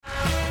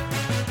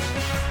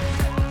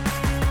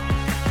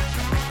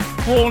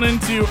Rolling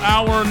into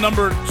hour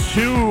number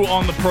 2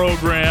 on the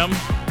program.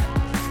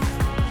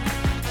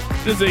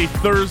 This is a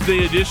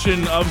Thursday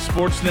edition of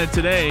Sportsnet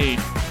Today.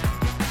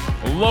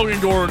 Logan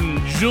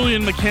Gordon,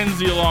 Julian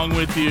McKenzie along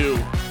with you.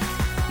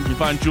 You can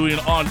find Julian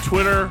on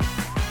Twitter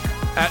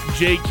at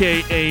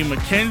JKA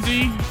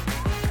McKenzie.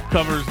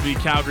 Covers the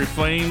Calgary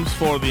Flames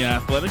for The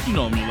Athletic. You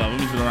know him, you love him.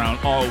 He's been around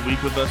all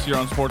week with us here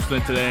on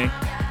Sportsnet Today.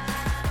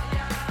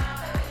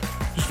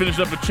 Just finished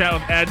up a chat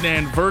with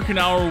Adnan Verk in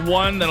hour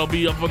 1. That'll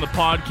be up on the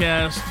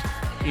podcast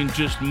in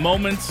just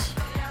moments.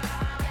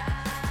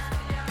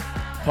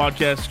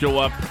 Podcasts go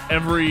up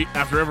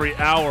after every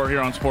hour here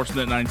on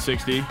Sportsnet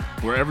 960.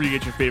 Wherever you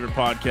get your favorite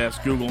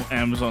podcast, Google,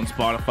 Amazon,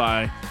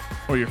 Spotify,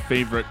 or your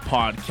favorite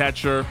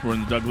podcatcher. We're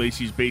in the Doug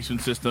Lacey's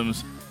Basement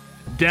Systems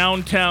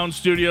downtown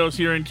studios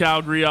here in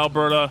Calgary,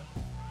 Alberta,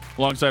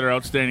 alongside our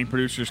outstanding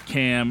producers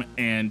Cam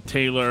and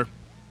Taylor.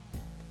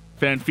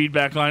 Fan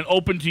feedback line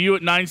open to you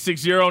at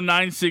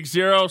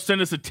 960-960.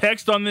 Send us a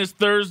text on this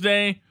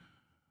Thursday.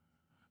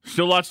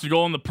 Still lots to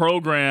go on the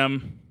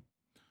program.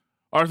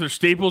 Arthur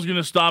Staples going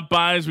to stop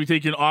by as we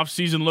take an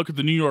off-season look at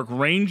the New York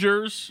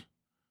Rangers.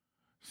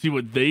 See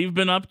what they've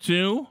been up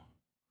to.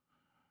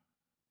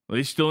 Are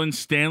they still in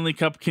Stanley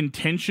Cup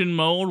contention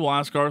mode? We'll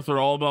ask Arthur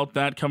all about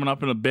that coming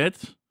up in a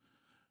bit.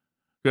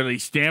 Got a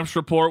Stamps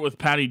report with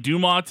Patty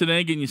Dumas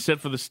today, getting you set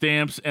for the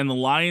Stamps and the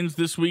Lions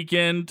this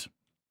weekend.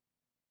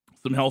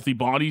 Some healthy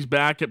bodies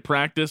back at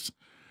practice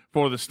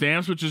for the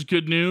Stamps, which is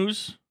good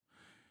news.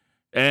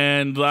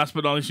 And last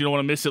but not least, you don't want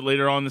to miss it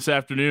later on this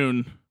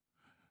afternoon.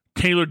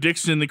 Taylor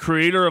Dixon, the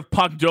creator of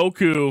Puck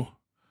Doku,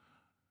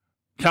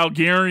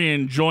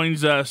 Calgarian,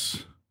 joins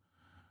us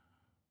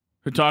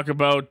to talk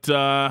about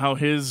how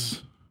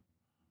his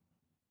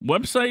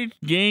website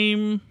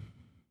game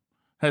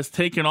has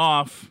taken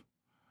off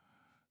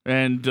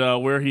and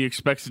where he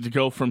expects it to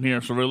go from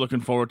here. So we're looking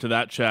forward to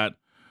that chat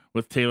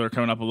with Taylor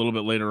coming up a little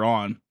bit later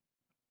on.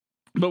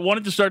 But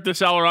wanted to start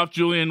this hour off,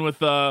 Julian,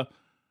 with I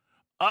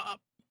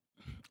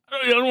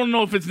don't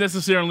know if it's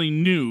necessarily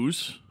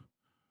news,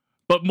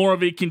 but more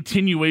of a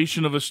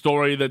continuation of a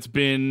story that's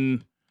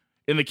been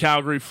in the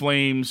Calgary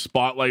Flames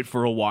spotlight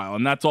for a while,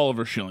 and that's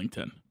Oliver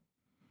Kylington.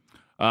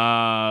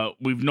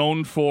 We've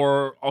known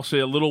for, I'll say,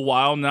 a little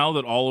while now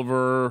that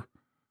Oliver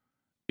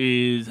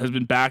has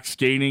been back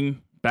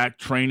skating, back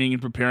training,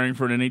 and preparing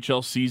for an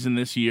NHL season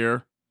this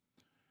year,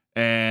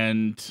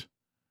 and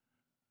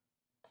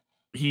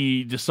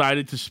he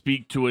decided to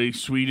speak to a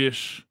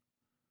Swedish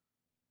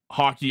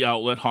hockey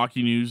outlet,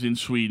 Hockey News in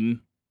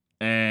Sweden,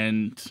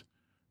 and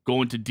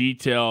go into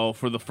detail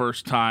for the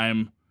first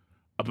time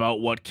about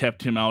what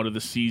kept him out of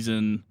the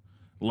season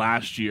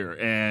last year.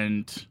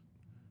 And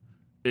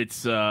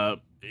it's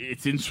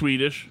in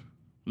Swedish.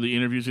 The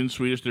interview's in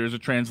Swedish. There's a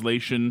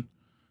translation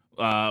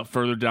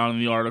further down in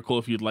the article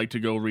if you'd like to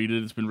go read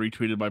it. It's been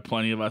retweeted by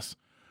plenty of us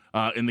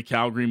in the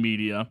Calgary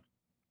media.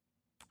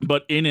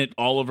 But in it,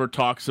 Oliver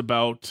talks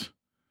about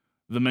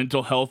the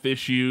mental health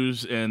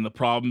issues and the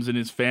problems in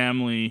his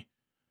family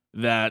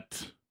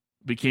that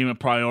became a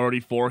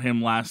priority for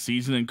him last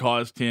season and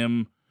caused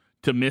him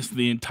to miss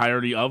the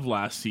entirety of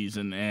last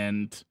season.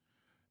 And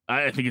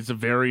I think it's a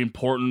very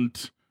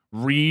important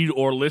read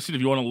or listen. If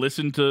you want to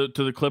listen to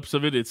the clips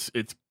of it, it's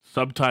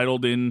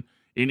subtitled in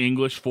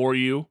English for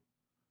you,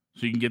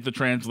 so you can get the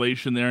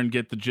translation there and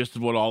get the gist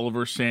of what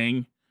Oliver's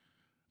saying.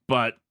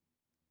 But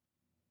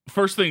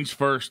first things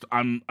first,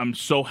 I'm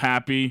so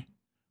happy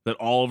that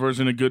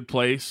Oliver's in a good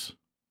place.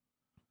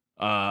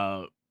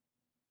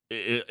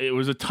 It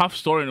was a tough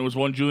story, and it was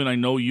one, Julian, I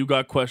know you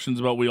got questions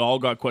about, we all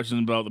got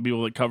questions about, the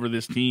people that cover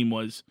this team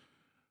was,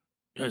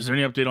 is there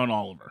any update on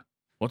Oliver?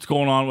 What's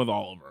going on with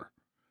Oliver?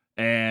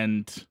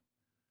 And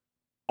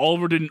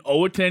Oliver didn't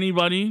owe it to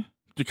anybody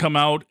to come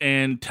out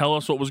and tell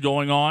us what was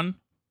going on.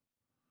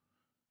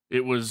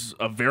 It was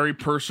a very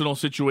personal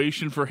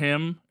situation for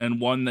him,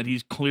 and one that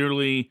he's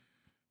clearly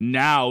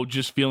now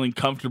just feeling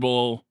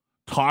comfortable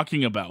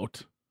talking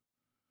about.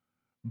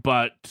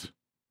 But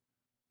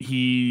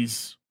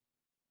he's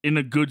in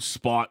a good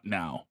spot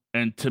now.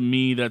 And to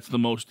me, that's the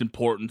most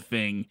important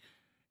thing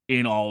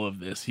in all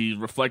of this. He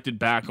reflected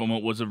back on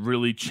what was a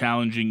really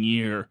challenging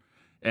year.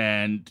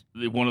 And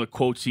one of the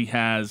quotes he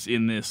has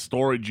in this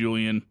story,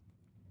 Julian,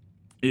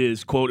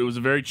 is, quote, "It was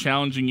a very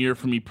challenging year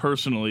for me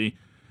personally.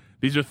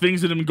 These are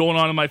things that have been going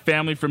on in my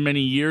family for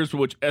many years, but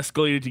which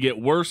escalated to get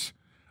worse,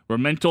 were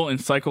mental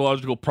and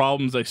psychological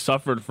problems I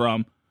suffered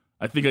from.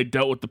 I think I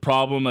dealt with the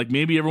problem like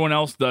maybe everyone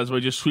else does by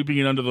just sweeping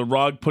it under the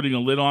rug, putting a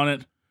lid on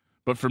it.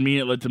 But for me,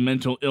 it led to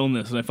mental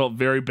illness, and I felt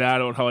very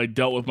bad about how I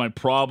dealt with my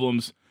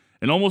problems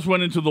and almost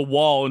went into the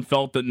wall and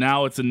felt that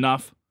now it's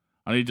enough.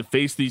 I need to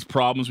face these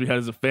problems we had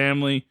as a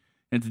family,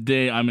 and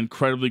today I'm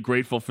incredibly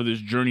grateful for this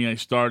journey I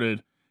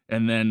started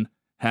and then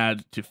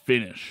had to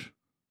finish."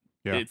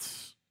 Yeah.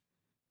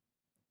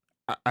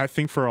 I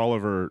think for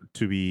Oliver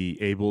to be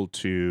able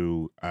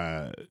to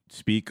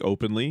speak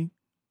openly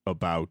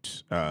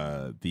about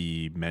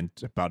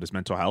about his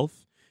mental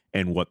health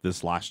and what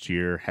this last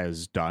year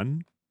has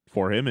done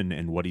for him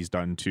and what he's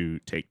done to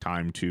take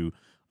time to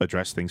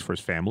address things for his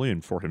family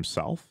and for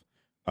himself,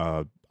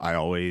 I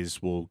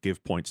always will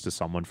give points to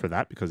someone for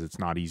that because it's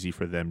not easy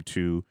for them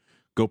to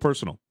go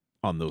personal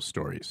on those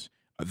stories.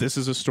 This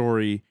is a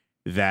story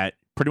that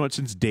pretty much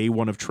since day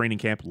one of training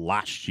camp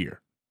last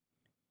year,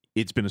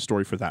 it's been a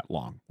story for that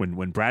long.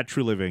 When Brad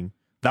Treliving,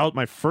 that was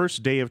my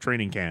first day of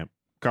training camp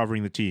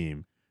covering the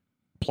team,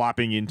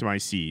 plopping into my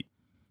seat,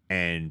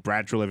 and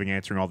Brad Treliving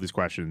answering all these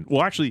questions.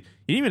 Well, actually,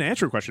 he didn't even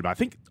answer a question, but I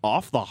think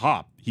off the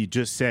hop, he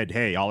just said,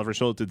 hey, Oliver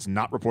Shillington's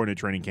not reporting to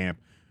training camp.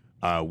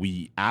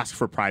 We ask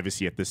for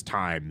privacy at this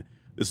time.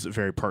 This is a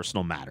very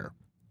personal matter.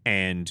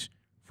 And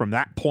from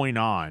that point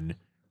on,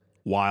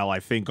 while I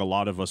think a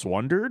lot of us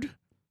wondered,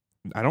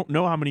 I don't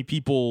know how many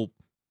people,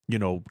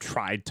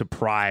 tried to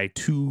pry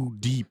too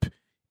deep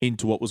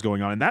into what was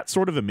going on. And that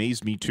sort of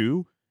amazed me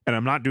too. And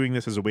I'm not doing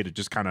this as a way to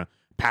just kind of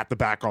pat the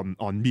back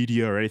on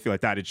media or anything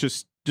like that. It's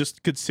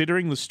just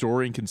considering the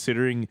story and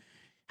considering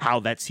how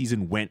that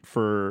season went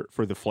for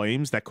the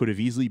Flames. That could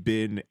have easily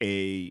been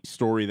a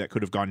story that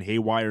could have gone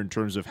haywire in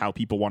terms of how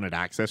people wanted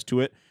access to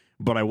it.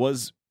 But I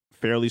was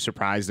fairly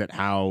surprised at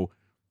how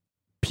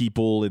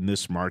people in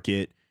this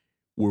market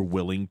were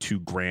willing to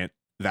grant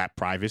that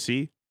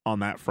privacy on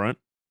that front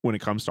when it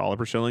comes to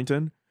Oliver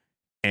Shillington.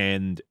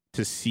 And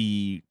to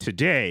see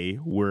today,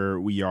 where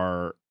we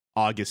are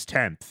August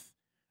 10th,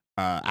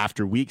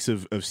 after weeks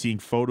of seeing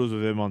photos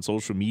of him on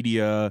social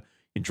media,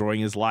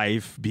 enjoying his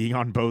life, being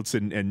on boats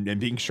and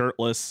being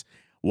shirtless,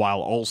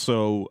 while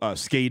also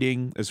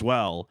skating as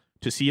well,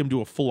 to see him do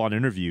a full-on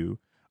interview.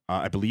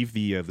 I believe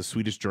the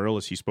Swedish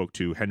journalist he spoke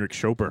to, Henrik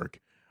Sjöberg,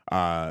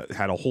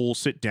 had a whole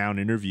sit-down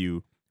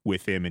interview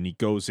with him, and he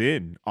goes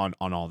in on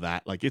all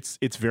that. Like,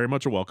 it's very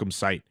much a welcome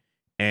sight.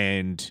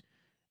 And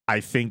I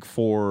think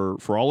for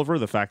Oliver,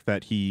 the fact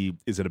that he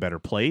is in a better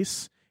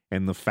place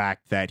and the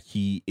fact that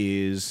he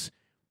is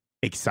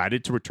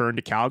excited to return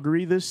to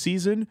Calgary this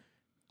season,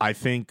 I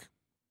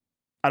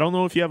don't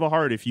know if you have a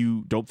heart if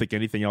you don't think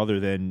anything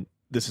other than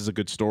this is a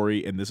good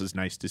story and this is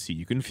nice to see.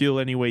 You can feel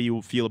any way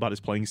you feel about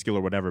his playing skill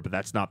or whatever, but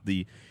that's not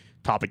the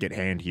topic at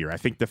hand here. I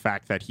think the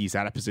fact that he's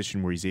at a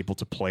position where he's able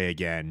to play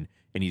again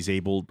and he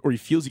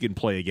feels he can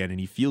play again and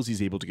he feels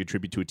he's able to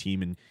contribute to a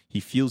team and he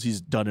feels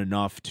he's done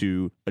enough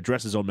to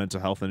address his own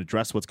mental health and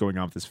address what's going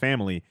on with his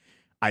family.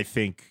 I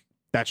think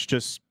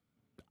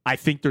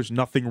there's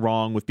nothing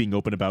wrong with being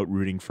open about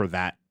rooting for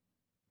that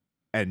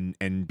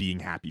and being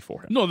happy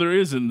for him. No, there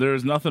isn't.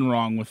 There's nothing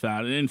wrong with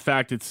that. In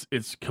fact,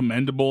 it's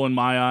commendable in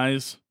my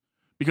eyes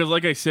because,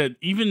 like I said,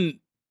 even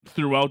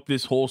throughout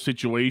this whole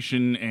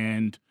situation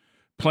and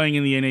playing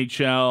in the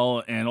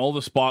NHL and all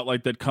the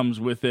spotlight that comes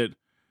with it,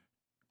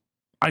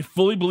 I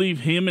fully believe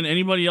him and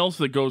anybody else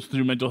that goes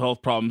through mental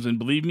health problems, and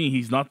believe me,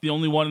 he's not the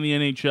only one in the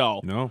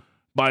NHL. No.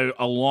 By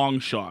a long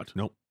shot.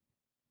 Nope.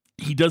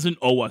 He doesn't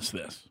owe us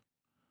this.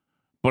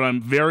 But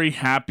I'm very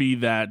happy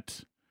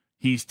that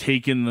he's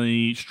taken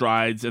the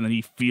strides and that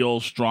he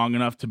feels strong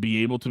enough to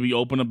be able to be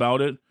open about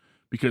it,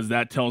 because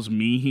that tells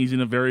me he's in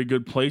a very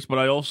good place. But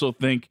I also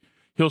think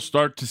he'll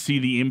start to see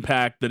the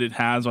impact that it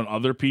has on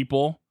other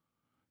people,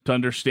 to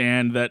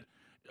understand that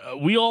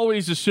we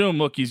always assume,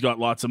 look, he's got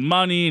lots of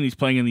money and he's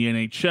playing in the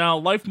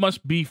NHL. Life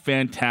must be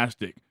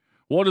fantastic.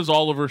 What does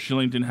Oliver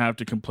Shillington have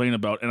to complain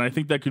about? And I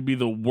think that could be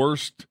the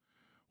worst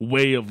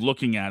way of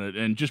looking at it.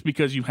 And just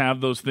because you have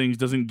those things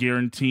doesn't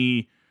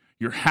guarantee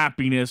your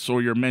happiness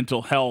or your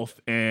mental health.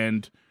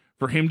 And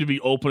for him to be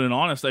open and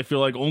honest, I feel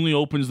like only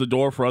opens the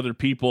door for other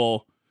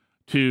people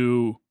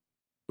who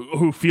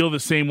feel the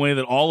same way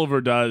that Oliver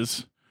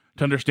does,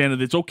 to understand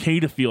that it's okay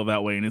to feel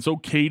that way and it's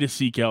okay to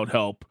seek out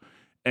help.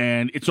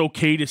 And it's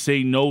okay to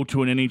say no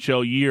to an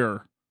NHL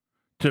year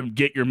to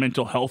get your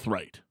mental health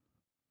right.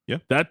 Yeah.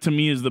 That to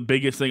me is the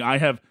biggest thing. I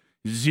have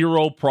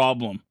zero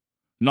problem.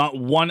 Not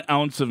 1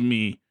 ounce of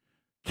me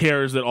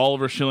cares that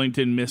Oliver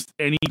Shillington missed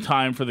any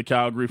time for the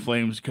Calgary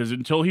Flames, because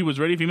until he was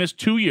ready, if he missed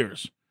 2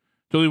 years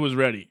till he was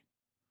ready,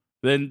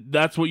 then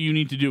that's what you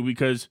need to do,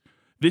 because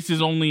this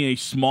is only a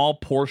small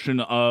portion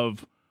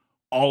of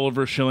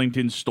Oliver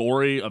Shillington's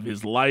story, of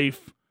his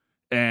life,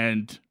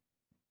 and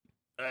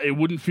it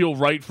wouldn't feel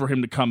right for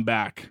him to come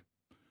back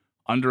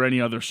under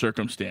any other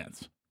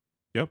circumstance.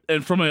 Yep.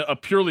 And from a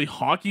purely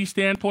hockey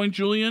standpoint,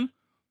 Julian,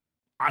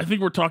 I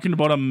think we're talking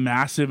about a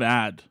massive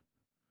add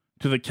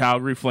to the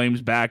Calgary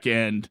Flames back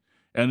end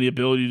and the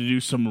ability to do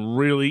some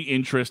really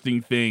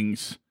interesting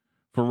things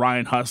for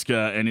Ryan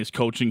Huska and his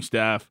coaching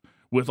staff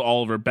with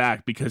Oliver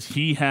back, because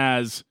he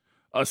has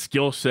a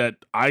skill set,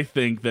 I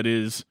think, that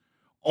is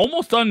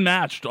almost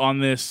unmatched on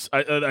this.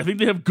 I think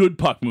they have good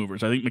puck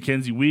movers. I think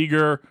Mackenzie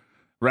Weegar,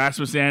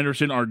 Rasmus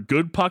Anderson are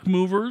good puck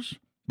movers,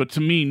 but to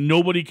me,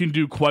 nobody can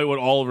do quite what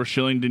Oliver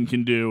Shillington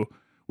can do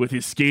with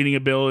his skating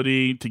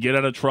ability to get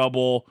out of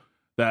trouble,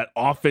 that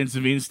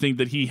offensive instinct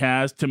that he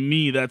has. To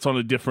me, that's on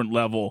a different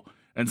level,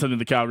 and something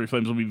the Calgary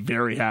Flames will be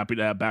very happy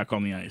to have back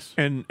on the ice.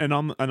 And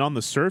on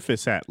the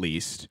surface, at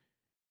least,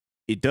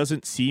 it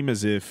doesn't seem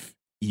as if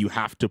you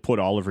have to put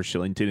Oliver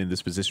Shillington in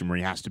this position where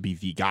he has to be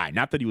the guy.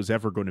 Not that he was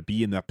ever going to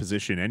be in that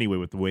position anyway,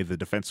 with the way the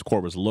defense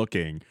core was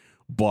looking,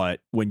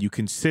 But when you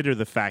consider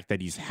the fact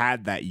that he's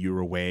had that year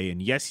away,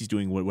 and yes, he's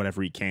doing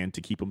whatever he can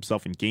to keep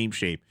himself in game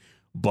shape,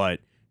 but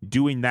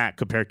doing that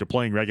compared to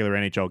playing regular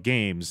NHL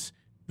games,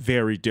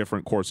 very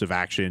different course of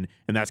action,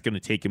 and that's going to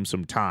take him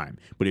some time.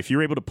 But if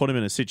you're able to put him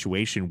in a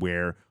situation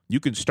where you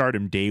can start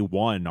him day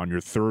one on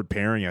your third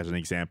pairing, as an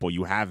example,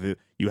 you have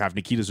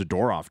Nikita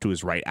Zadorov to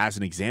his right as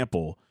an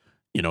example.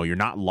 You're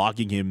not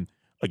logging him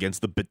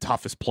against the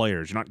toughest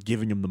players. You're not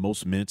giving him the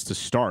most minutes to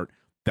start.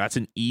 That's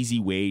an easy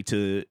way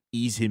to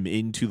ease him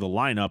into the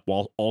lineup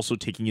while also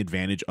taking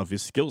advantage of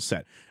his skill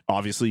set.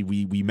 Obviously,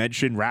 we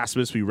mentioned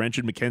Rasmus, we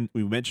mentioned Mackenzie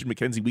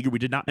Weegar. We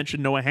did not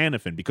mention Noah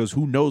Hannafin because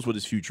who knows what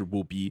his future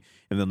will be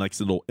in the next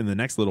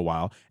little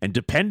while. And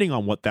depending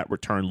on what that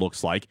return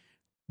looks like,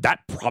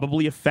 that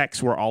probably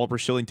affects where Oliver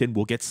Kylington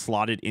will get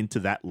slotted into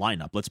that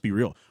lineup. Let's be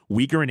real.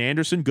 Weegar and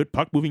Anderson, good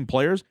puck-moving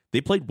players.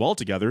 They played well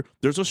together.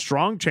 There's a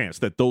strong chance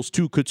that those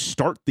two could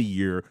start the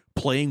year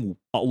playing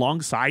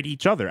alongside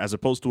each other, as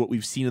opposed to what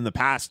we've seen in the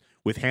past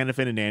with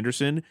Hannafin and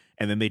Anderson,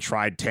 and then they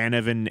tried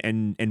Tanev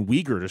and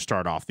Weegar to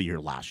start off the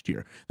year last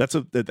year. I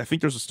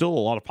think there's still a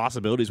lot of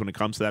possibilities when it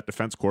comes to that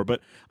defense core,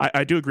 but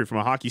I do agree from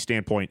a hockey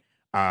standpoint,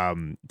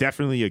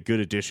 definitely a good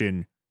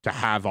addition to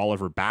have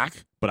Oliver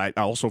back, but I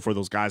also for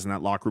those guys in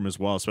that locker room as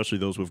well, especially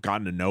those who have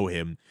gotten to know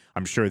him,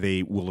 I'm sure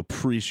they will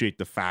appreciate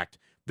the fact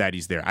that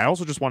he's there. I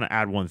also just want to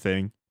add one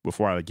thing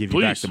before I give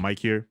you back to Mike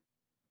here.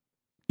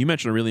 You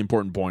mentioned a really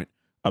important point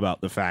about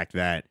the fact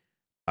that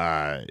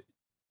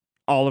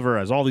Oliver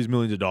has all these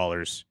millions of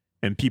dollars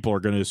and people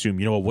are going to assume,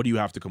 what do you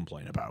have to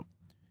complain about?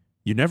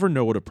 You never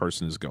know what a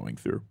person is going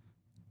through.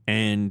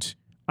 And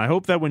I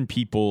hope that when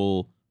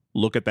people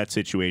look at that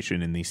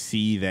situation and they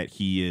see that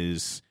he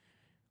is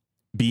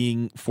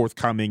being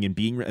forthcoming and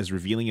being as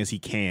revealing as he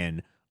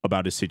can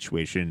about his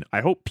situation,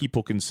 I hope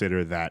people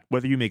consider that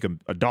whether you make $1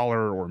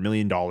 or $1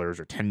 million or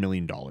 $10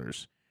 million,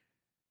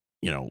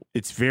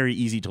 it's very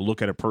easy to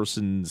look at a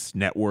person's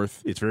net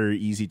worth. It's very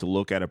easy to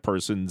look at a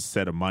person's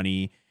set of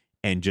money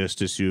and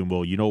just assume,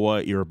 well, you know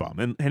what, you're a bum.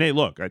 And hey,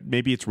 look,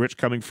 maybe it's rich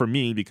coming from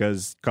me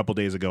because a couple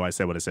days ago I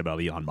said what I said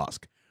about Elon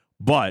Musk.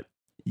 But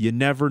you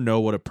never know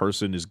what a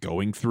person is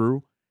going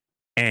through.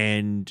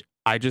 And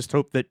I just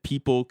hope that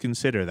people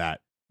consider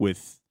that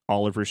with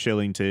Oliver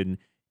Kylington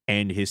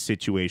and his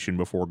situation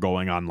before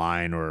going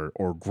online or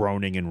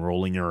groaning and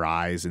rolling your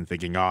eyes and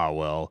thinking, oh,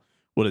 well,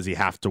 what does he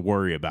have to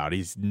worry about?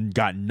 He's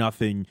got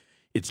nothing.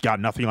 It's got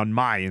nothing on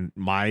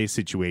my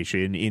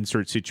situation,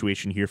 insert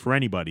situation here for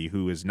anybody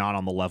who is not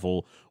on the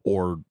level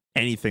or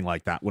anything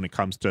like that when it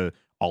comes to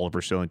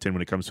Oliver Kylington,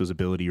 when it comes to his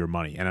ability or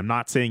money. And I'm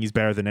not saying he's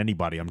better than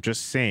anybody. I'm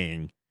just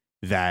saying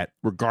that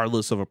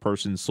regardless of a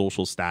person's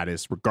social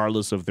status,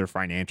 regardless of their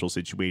financial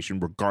situation,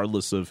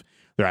 regardless of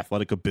their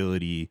athletic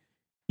ability,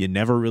 you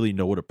never really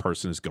know what a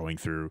person is going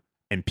through.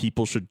 And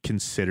people should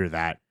consider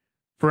that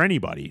for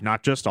anybody,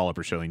 not just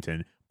Oliver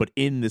Kylington, but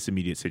in this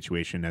immediate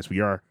situation, as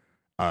we are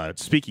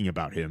speaking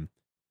about him,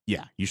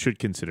 yeah, you should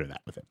consider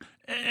that with him.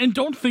 And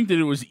don't think that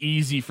it was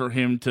easy for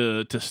him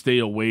to stay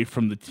away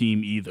from the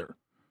team either.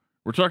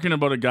 We're talking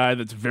about a guy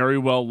that's very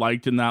well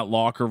liked in that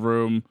locker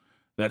room,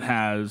 that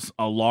has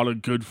a lot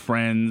of good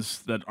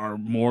friends that are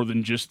more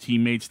than just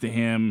teammates to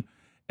him,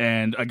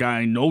 and a guy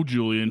I know,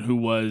 Julian, who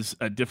was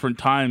at different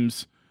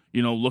times,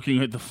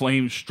 looking at the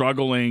Flames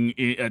struggling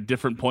at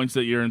different points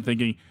that year and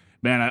thinking,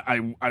 man,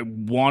 I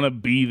want to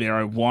be there.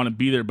 I want to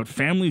be there. But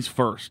family's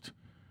first.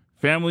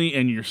 Family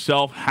and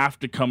yourself have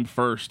to come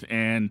first.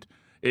 And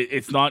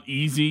it's not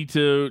easy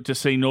to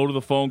say no to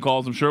the phone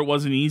calls. I'm sure it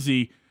wasn't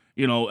easy,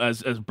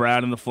 as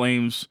Brad and the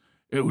Flames,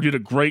 who did a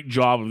great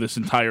job of this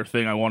entire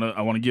thing. I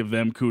want to give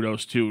them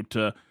kudos too,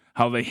 to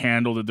how they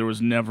handled it. There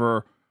was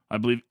never, I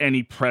believe,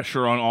 any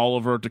pressure on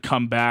Oliver to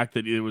come back,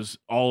 that it was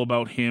all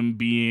about him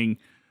being,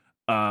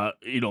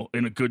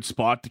 in a good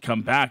spot to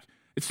come back.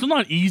 It's still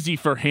not easy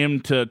for him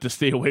to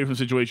stay away from the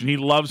situation. He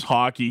loves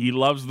hockey. He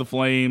loves the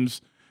Flames.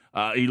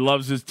 He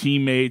loves his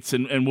teammates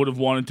and would have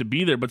wanted to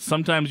be there. But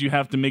sometimes you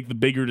have to make the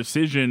bigger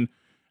decision,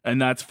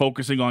 and that's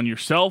focusing on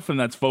yourself, and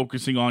that's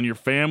focusing on your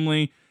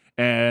family,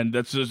 and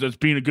that's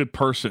being a good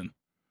person,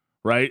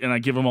 right? And I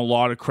give him a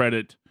lot of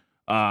credit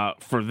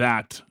for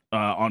that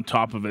on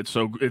top of it.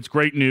 So it's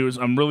great news.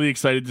 I'm really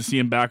excited to see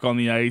him back on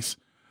the ice.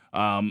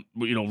 Ryan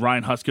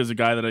Huska is a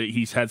guy that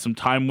he's had some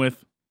time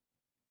with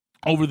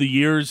over the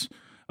years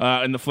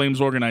in the Flames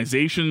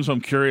organization, so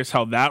I'm curious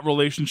how that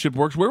relationship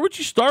works. Where would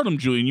you start him,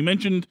 Julian? You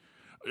mentioned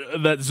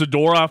that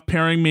Zadorov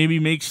pairing maybe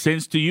makes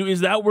sense to you. Is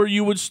that where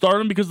you would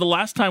start him? Because the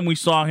last time we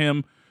saw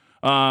him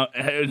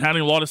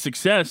having a lot of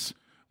success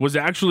was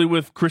actually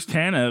with Chris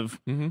Tanev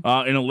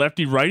in a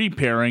lefty-righty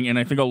pairing, and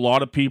I think a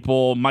lot of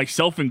people,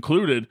 myself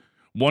included,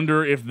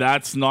 wonder if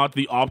that's not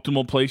the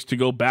optimal place to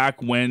go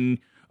back when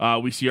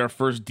we see our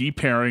first D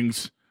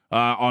pairings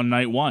on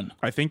night one.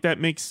 I think that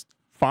makes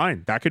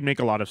fine. That could make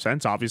a lot of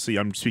sense. Obviously,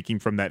 I'm speaking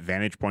from that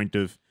vantage point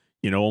of,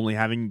 only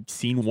having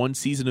seen one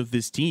season of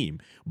this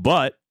team.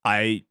 But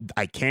I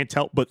can't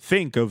help but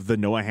think of the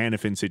Noah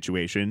Hannafin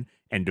situation,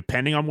 and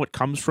depending on what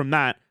comes from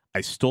that, I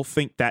still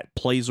think that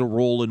plays a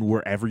role in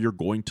wherever you're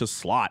going to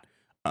slot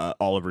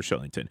Oliver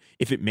Kylington.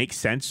 If it makes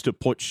sense to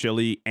put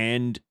Shilly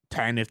and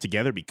Tanev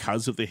together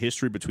because of the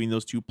history between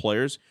those two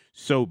players,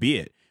 so be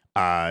it.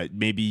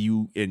 Maybe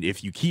and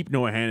if you keep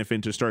Noah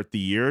Hanifin to start the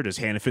year, does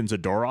Hanifin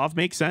Zadorov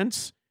make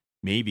sense?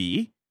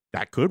 Maybe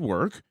that could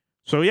work.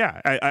 So yeah,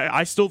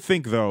 I still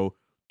think though,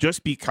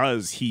 just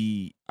because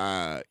he,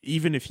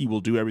 even if he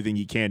will do everything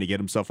he can to get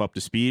himself up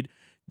to speed,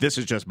 this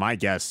is just my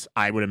guess.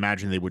 I would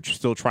imagine they would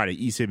still try to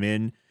ease him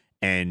in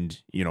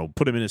and,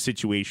 put him in a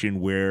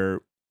situation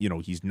where,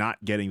 he's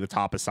not getting the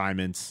top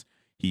assignments.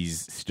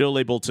 He's still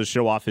able to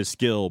show off his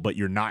skill, but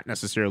you're not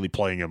necessarily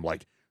playing him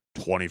like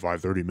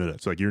 25, 30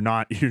 minutes. Like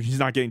he's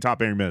not getting top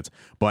pairing minutes.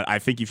 But I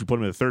think if you put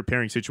him in a third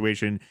pairing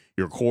situation,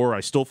 your core,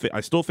 I still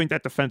think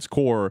that defense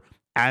core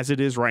as it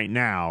is right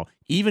now,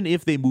 even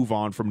if they move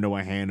on from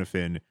Noah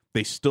Hanifin,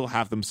 they still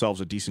have themselves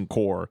a decent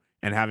core,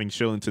 and having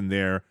Kylington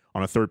there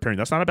on a third pairing,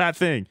 that's not a bad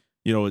thing.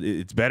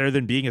 It's better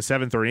than being a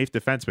seventh or an eighth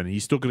defenseman, and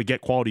he's still going to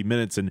get quality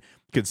minutes. And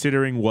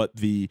considering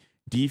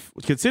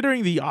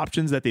considering the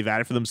options that they've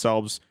added for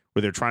themselves,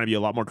 where they're trying to be a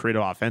lot more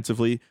creative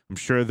offensively, I'm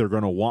sure they're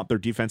going to want their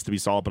defense to be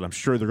solid, but I'm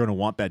sure they're going to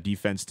want that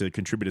defense to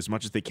contribute as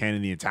much as they can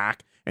in the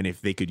attack. And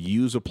if they could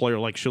use a player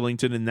like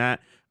Kylington in that,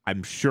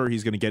 I'm sure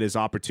he's going to get his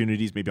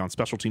opportunities, maybe on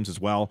special teams as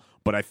well.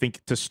 But I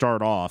think to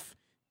start off,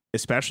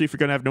 especially if you're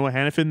going to have Noah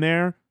Hanifin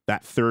there,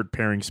 that third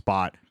pairing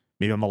spot,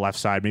 maybe on the left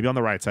side, maybe on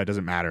the right side,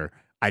 doesn't matter.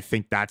 I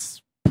think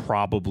that's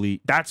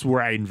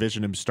where I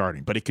envision him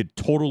starting, but it could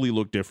totally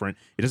look different.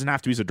 It doesn't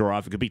have to be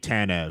Zadorov. It could be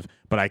Tanev,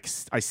 but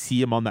I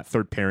see him on that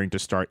third pairing to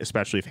start,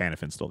 especially if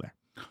Hanifin's still there.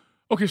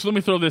 Okay, so let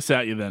me throw this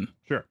at you then.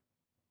 Sure.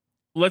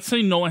 Let's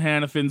say Noah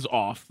Hanifin's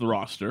off the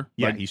roster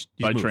he's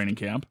by moved. training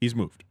camp. He's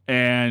moved.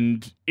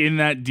 And in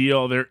that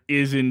deal, there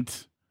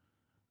isn't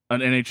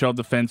an NHL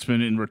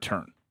defenseman in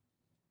return.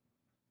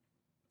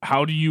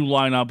 How do you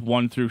line up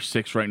 1 through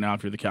 6 right now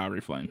if you're the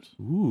Calgary Flames?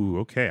 Ooh,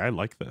 okay. I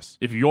like this.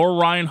 If you're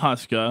Ryan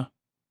Huska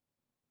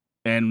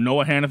and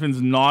Noah Hanifin's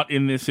not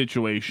in this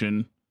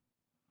situation,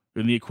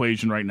 in the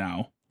equation right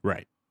now,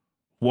 right?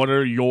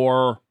 What's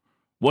your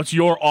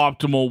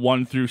optimal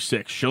 1 through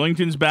 6?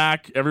 Kylington's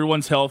back,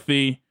 everyone's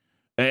healthy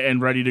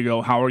and ready to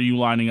go. How are you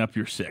lining up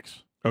your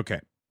 6? Okay.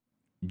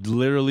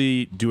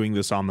 Literally doing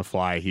this on the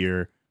fly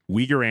here.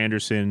 Uyghur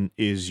Anderson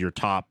is your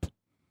top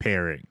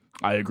pairing.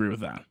 I agree with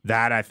that.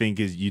 That I think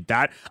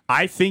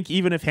I think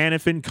even if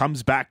Hanifin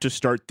comes back to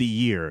start the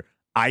year,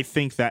 I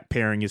think that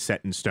pairing is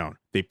set in stone.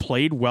 They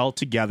played well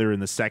together in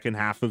the second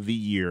half of the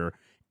year,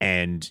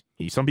 and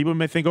some people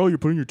may think, oh, you're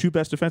putting your two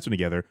best defensemen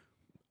together.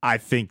 I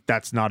think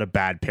that's not a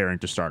bad pairing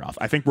to start off.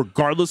 I think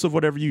regardless of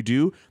whatever you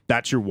do,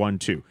 that's your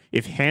 1-2.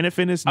 If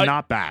Hanifin is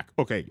not back,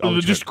 okay.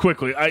 Just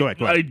quickly, go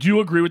ahead. I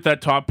do agree with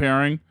that top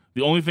pairing.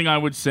 The only thing I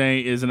would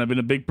say is, and I've been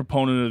a big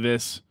proponent of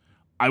this,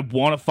 I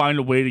want to find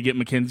a way to get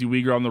Mackenzie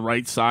Weegar on the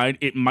right side.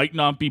 It might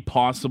not be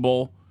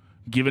possible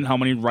given how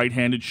many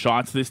right-handed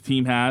shots this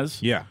team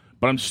has. Yeah.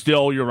 But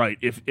you're right.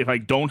 If I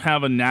don't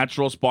have a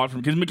natural spot for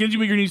him, because Mackenzie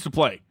Weegar needs to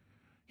play.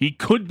 He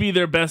could be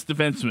their best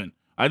defenseman.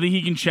 I think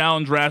he can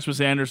challenge Rasmus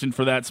Andersson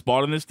for that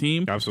spot on this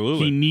team.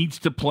 Absolutely. He needs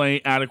to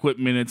play adequate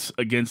minutes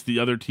against the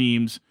other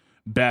team's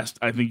best.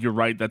 I think you're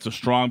right. That's a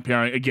strong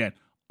pairing. Again,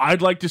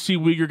 I'd like to see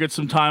Weegar get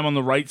some time on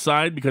the right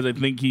side because I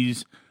think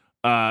he's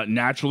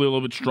naturally a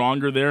little bit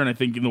stronger there, and I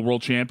think in the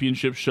World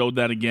Championship showed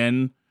that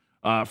again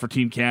for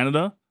Team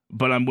Canada.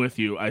 But I'm with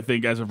you. I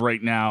think as of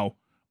right now,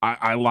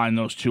 I line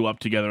those two up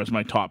together as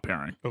my top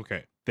pairing.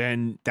 Okay.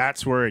 Then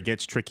that's where it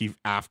gets tricky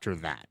after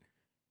that.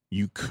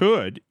 You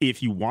could,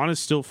 if you want to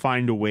still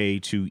find a way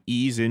to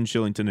ease in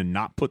Kylington and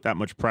not put that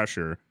much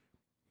pressure,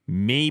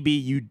 maybe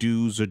you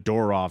do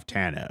Zadorov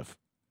Tanev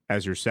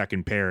as your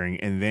second pairing,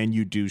 and then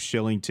you do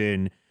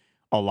Kylington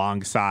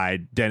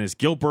alongside Dennis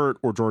Gilbert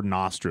or Jordan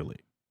Osterley.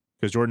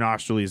 Because Jordan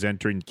Osterley is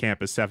entering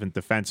camp as seventh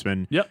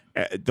defenseman. Yep.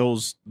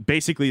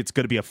 Basically, it's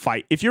going to be a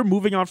fight. If you're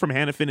moving on from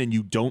Hanifin and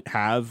you don't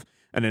have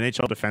an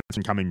NHL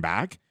defenseman coming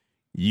back,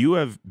 you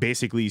have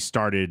basically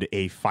started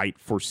a fight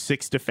for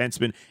sixth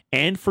defenseman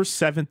and for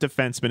seventh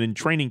defenseman in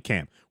training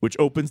camp, which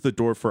opens the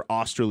door for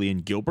Osterley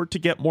and Gilbert to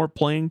get more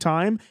playing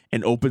time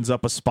and opens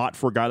up a spot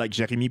for a guy like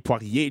Jérémie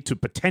Poirier to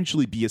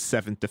potentially be a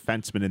seventh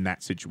defenseman in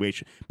that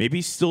situation. Maybe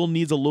he still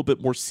needs a little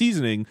bit more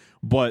seasoning,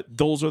 but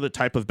those are the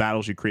type of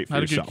battles you create for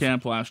yourself. Had a good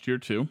camp last year,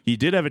 too. He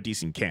did have a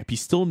decent camp. He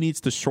still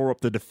needs to shore up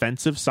the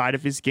defensive side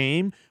of his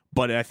game,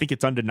 but I think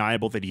it's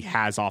undeniable that he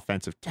has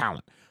offensive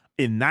talent.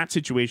 In that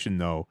situation,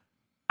 though,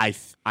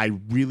 I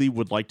really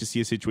would like to see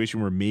a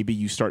situation where maybe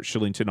you start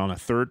Kylington on a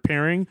third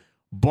pairing,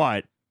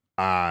 but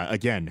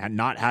again,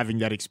 not having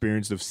that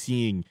experience of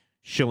seeing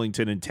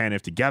Kylington and Tanev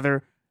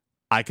together,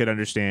 I could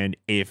understand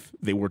if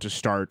they were to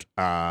start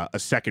a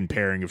second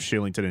pairing of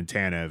Kylington and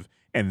Tanev,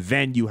 and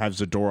then you have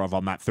Zadorov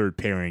on that third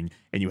pairing,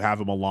 and you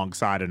have him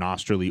alongside an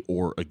Osterley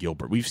or a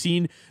Gilbert. We've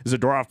seen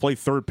Zadorov play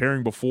third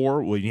pairing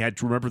before. Well, you had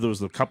to remember there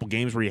was a couple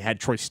games where you had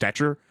Troy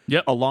Stetcher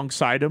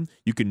alongside him.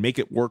 You can make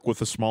it work with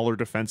a smaller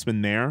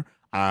defenseman there.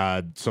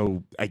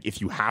 So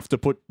if you have to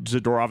put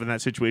Zadorov in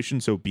that situation,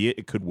 so be it.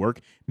 It could work.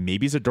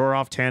 Maybe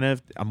Zadorov,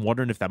 Tanev. I'm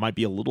wondering if that might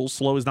be a little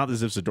slow. It's not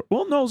as if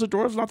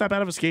Zadorov's not that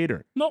bad of a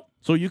skater. Nope.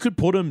 So you could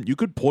put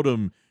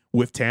him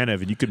with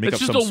Tanev, and you could make up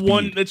some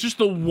speed. It's just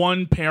the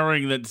one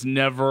pairing that's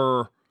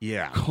never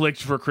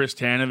clicked for Chris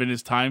Tanev in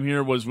his time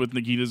here was with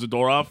Nikita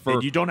Zadorov.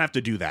 And you don't have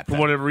to do that for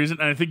whatever reason,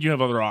 and I think you have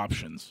other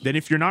options. Then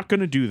if you're not going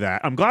to do that,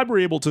 I'm glad we're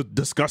able to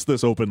discuss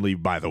this openly,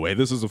 by the way.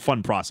 This is a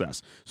fun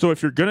process. So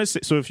if you're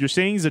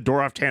saying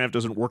Zadorov Tanev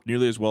doesn't work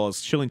nearly as well as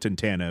Kylington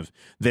Tanev,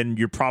 then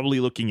you're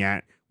probably looking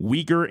at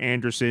Weegar,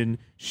 Anderson,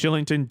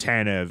 Kylington,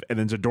 Tanev, and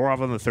then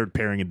Zadorov on the third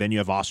pairing, and then you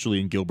have Osterley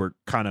and Gilbert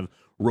kind of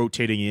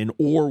rotating in,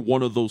 or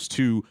one of those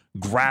two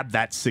grab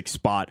that sixth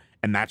spot,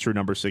 and that's your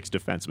number 6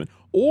 defenseman.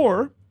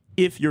 Or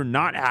if you're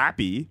not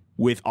happy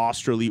with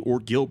Osterley or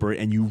Gilbert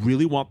and you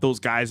really want those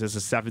guys as a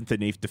 7th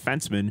and 8th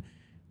defenseman,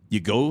 you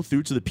go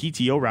through to the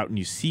PTO route and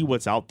you see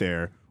what's out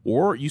there,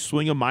 or you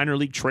swing a minor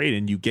league trade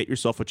and you get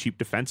yourself a cheap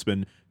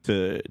defenseman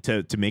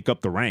to make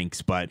up the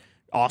ranks. But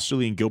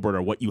Osterley and Gilbert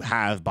are what you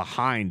have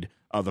behind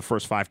the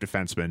first 5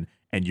 defensemen,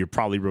 and you're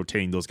probably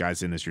rotating those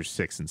guys in as your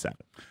 6 and 7.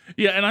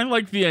 Yeah, and I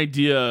like the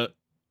idea.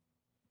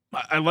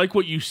 I like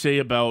what you say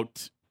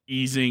about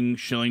easing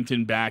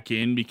Kylington back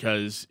in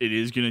because it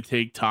is going to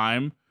take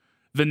time.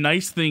 The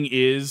nice thing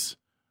is,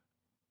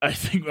 I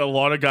think a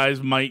lot of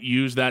guys might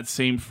use that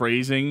same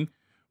phrasing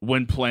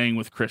when playing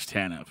with Chris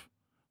Tanev.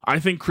 I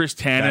think Chris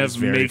Tanev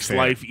makes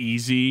life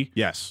easy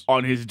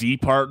on his D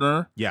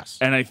partner. Yes.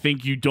 And I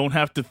think you don't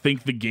have to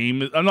think the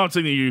game. I'm not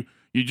saying that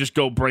you just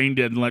go brain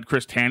dead and let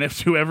Chris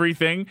Tanev do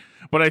everything,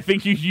 but I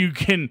think you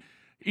can,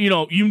 you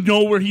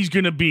know where he's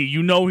going to be.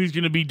 You know he's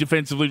going to be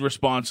defensively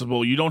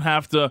responsible. You don't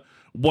have to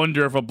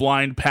wonder if a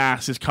blind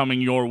pass is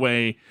coming your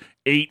way.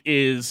 8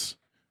 is,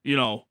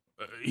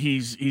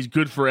 he's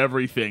good for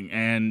everything,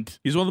 and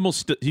he's one of the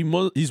most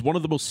he's one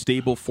of the most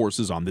stable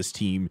forces on this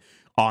team,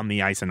 on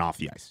the ice and off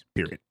the ice.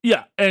 Period.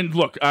 Yeah, and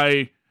look,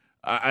 I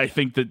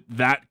think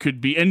that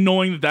could be, and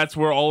knowing that that's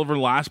where Oliver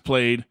last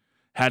played,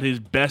 had his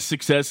best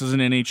success as an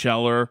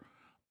NHLer,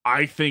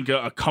 I think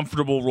a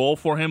comfortable role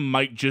for him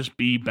might just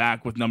be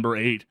back with number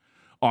 8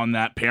 on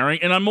that pairing,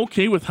 and I'm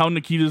okay with how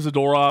Nikita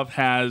Zadorov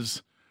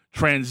has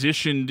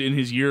transitioned in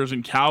his years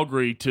in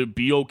Calgary to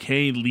be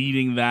okay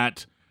leading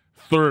that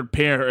third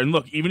pair. And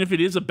look, even if it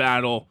is a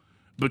battle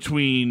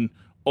between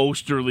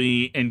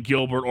Osterley and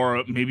Gilbert,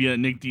 or maybe a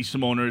Nick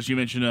DeSimone, or as you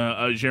mentioned,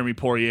 a Jeremy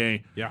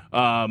Poirier,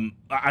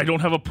 I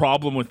don't have a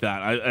problem with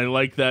that. I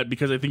like that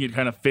because I think it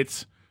kind of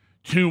fits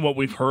to what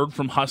we've heard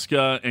from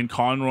Huska and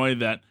Conroy,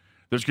 that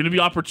there's going to be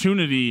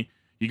opportunity.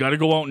 You got to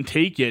go out and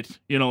take it.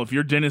 If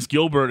you're Dennis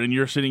Gilbert and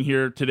you're sitting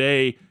here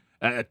today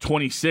at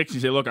 26, you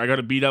say, look, I got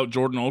to beat out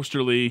Jordan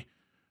Osterley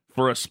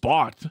for a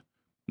spot.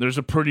 There's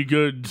a pretty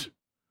good,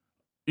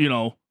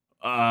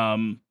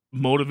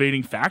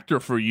 motivating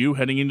factor for you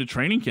heading into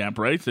training camp,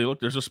 right? Say,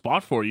 look, there's a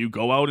spot for you.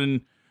 Go out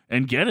and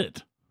get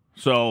it.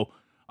 So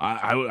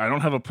I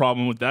don't have a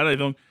problem with that. I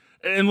don't.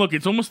 And look,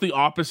 it's almost the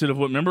opposite of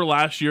what, remember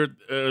last year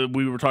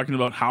we were talking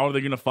about how are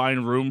they going to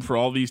find room for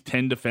all these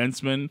 10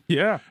 defensemen?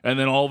 Yeah. And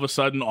then all of a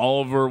sudden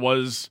Oliver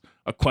was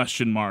a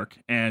question mark,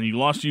 and you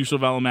lost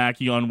Yusuf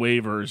Alamaki on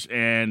waivers,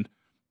 and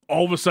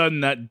all of a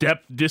sudden that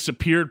depth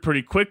disappeared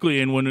pretty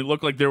quickly, and when it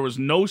looked like there was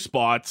no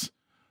spots,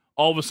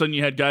 all of a sudden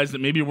you had guys that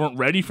maybe weren't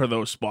ready for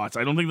those spots.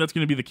 I don't think that's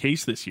going to be the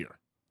case this year.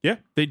 Yeah,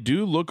 they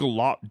do look a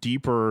lot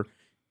deeper.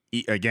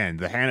 Again,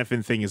 the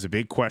Hanifin thing is a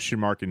big question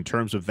mark in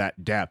terms of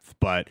that depth,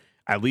 but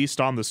at least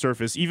on the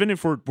surface, even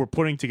if we're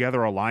putting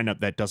together a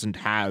lineup that doesn't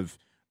have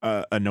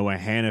a Noah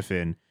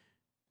Hanifin,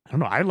 I don't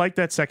know. I like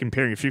that second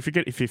pairing. If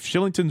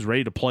Kylington's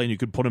ready to play and you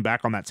could put him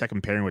back on that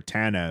second pairing with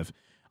Tanev,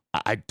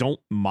 I don't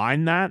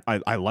mind that.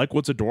 I like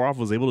what Zadorov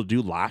was able to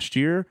do last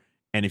year,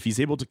 and if he's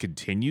able to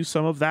continue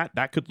some of that,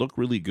 that could look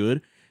really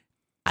good.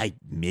 I'd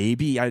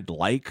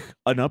like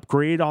an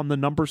upgrade on the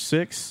number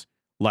 6.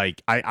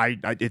 Like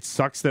it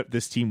sucks that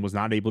this team was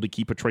not able to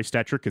keep a Troy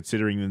Stetcher,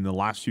 considering in the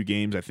last few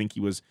games I think he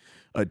was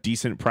a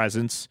decent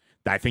presence.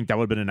 I think that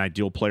would have been an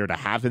ideal player to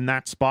have in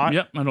that spot.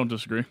 Yep, I don't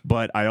disagree.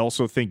 But I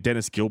also think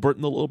Dennis Gilbert,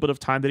 in the little bit of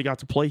time that he got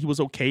to play, he was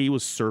okay. He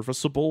was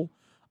serviceable.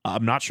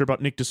 I'm not sure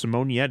about Nick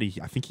DeSimone yet.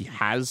 I think he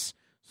has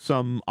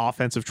some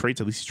offensive traits.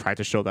 At least he tried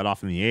to show that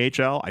off in the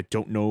AHL. I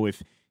don't know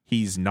if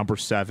he's number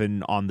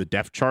 7 on the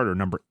depth chart or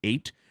number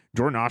 8.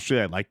 Jordan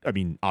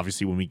Osterley,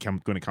 obviously when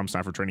it comes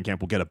time for training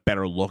camp, we'll get a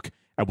better look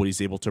at what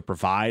he's able to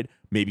provide.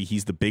 Maybe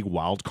he's the big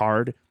wild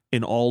card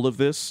in all of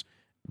this.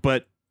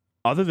 But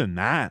other than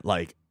that,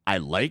 I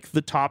like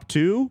the top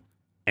 2,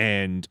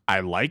 and I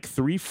like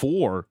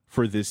 3-4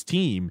 for this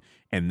team.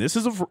 And this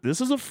is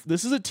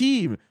a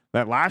team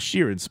that last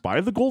year, in spite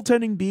of the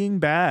goaltending being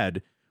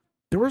bad,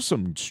 there were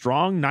some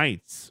strong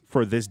nights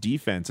for this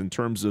defense in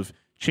terms of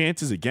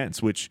chances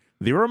against, which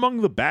they were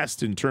among the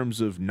best in terms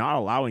of not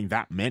allowing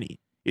that many.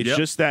 It's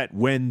just that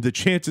when the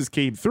chances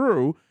came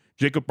through,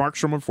 Jacob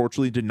Markstrom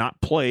unfortunately did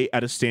not play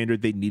at a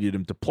standard they needed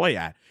him to play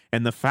at.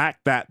 And the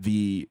fact that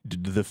the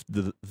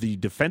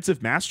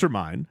defensive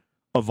mastermind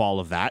of all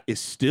of that is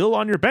still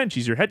on your bench,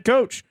 he's your head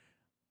coach.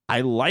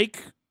 I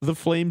like the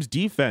Flames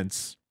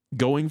defense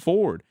going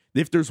forward.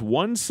 If there's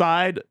one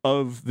side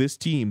of this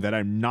team that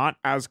I'm not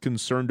as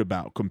concerned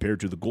about compared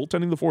to the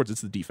goaltending, the forwards,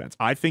 it's the defense.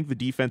 I think the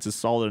defense is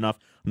solid enough.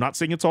 I'm not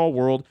saying it's all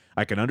world.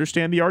 I can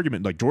understand the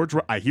argument. Like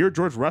I hear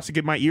George Russick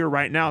in my ear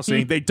right now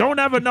saying they don't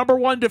have a number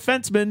one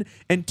defenseman,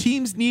 and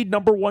teams need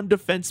number one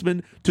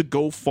defenseman to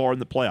go far in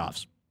the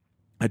playoffs.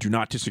 I do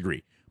not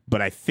disagree.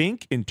 But I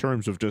think in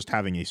terms of just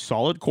having a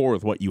solid core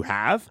with what you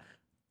have,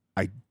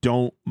 I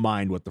don't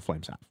mind what the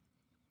Flames have.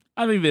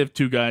 I think they have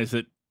two guys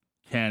that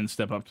can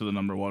step up to the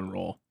number one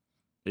role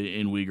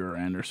in Uyghur or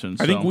Anderson.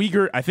 So. I think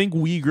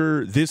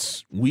Uyghur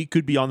this week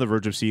could be on the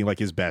verge of seeing like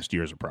his best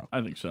year as a pro.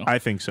 I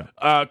think so.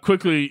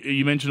 Quickly,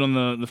 you mentioned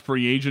on the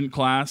free agent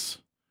class,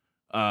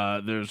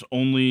 there's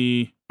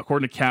only,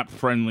 according to Cap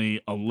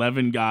Friendly,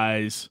 11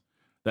 guys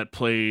that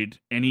played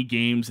any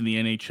games in the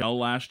NHL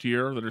last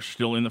year that are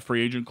still in the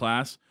free agent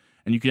class.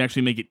 And you can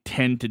actually make it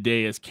 10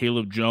 today as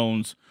Caleb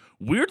Jones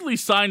weirdly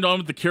signed on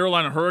with the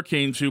Carolina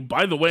Hurricanes, who,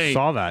 by the way,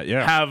 saw that,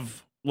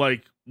 have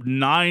like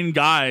 9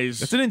 guys.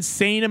 That's an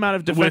insane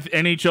amount of with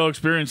NHL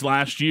experience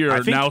last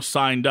year now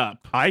signed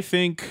up. I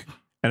think,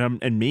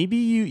 and maybe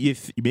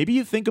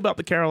you think about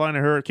the Carolina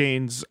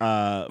Hurricanes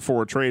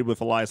for a trade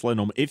with Elias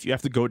Lindholm if you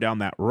have to go down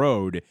that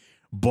road.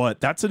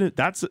 But that's an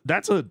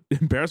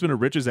embarrassment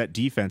of riches at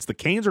defense. The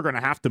Canes are going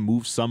to have to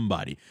move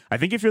somebody. I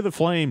think if you're the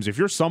Flames, if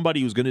you're somebody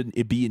who's going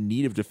to be in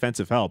need of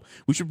defensive help,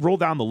 we should roll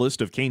down the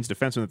list of Canes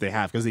defensemen that they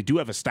have, because they do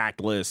have a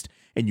stacked list,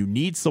 and you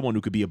need someone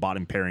who could be a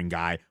bottom pairing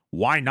guy.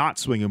 Why not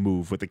swing a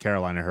move with the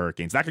Carolina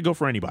Hurricanes? That could go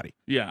for anybody.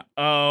 Yeah.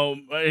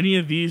 Any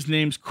of these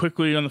names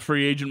quickly on the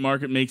free agent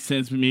market makes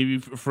sense maybe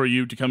for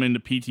you to come into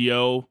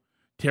PTO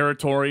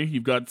territory.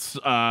 You've got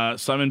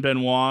Simon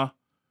Benoit.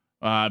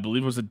 I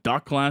believe was a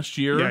Duck last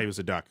year. Yeah, he was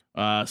a Duck.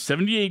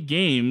 78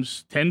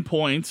 games, 10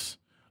 points,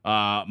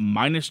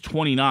 minus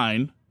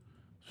 29.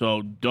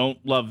 So don't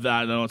love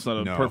that. I know it's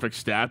not a perfect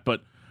stat,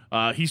 but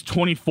he's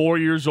 24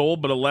 years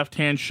old, but a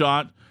left-hand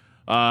shot.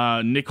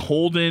 Nick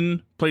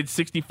Holden played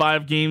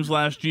 65 games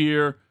last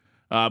year,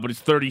 but he's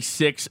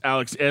 36.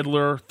 Alex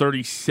Edler,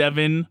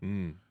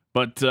 37,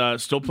 but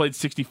still played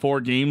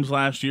 64 games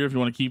last year if you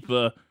want to keep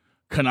the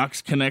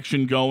Canucks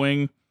connection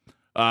going.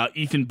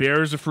 Ethan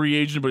Bear is a free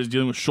agent, but he's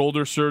dealing with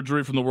shoulder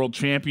surgery from the World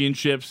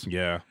Championships.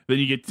 Yeah. Then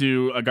you get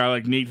to a guy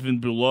like Nathan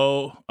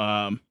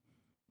Beaulieu,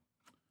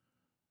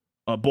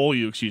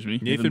 excuse me.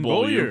 Nathan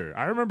Beaulieu.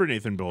 I remember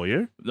Nathan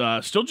Beaulieu.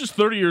 Still just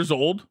 30 years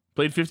old.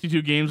 Played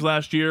 52 games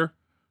last year.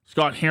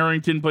 Scott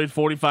Harrington played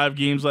 45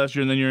 games last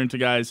year, and then you're into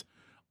guys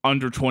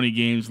under 20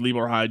 games.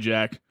 Libor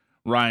Hijack,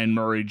 Ryan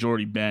Murray,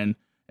 Jordy Ben,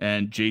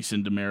 and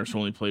Jason Demers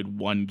only played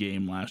 1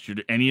 game last year.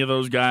 Do any of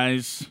those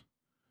guys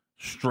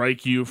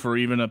strike you for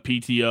even a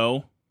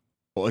PTO?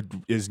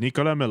 Is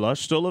Nicolas Meloche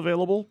still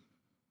available?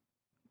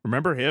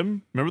 Remember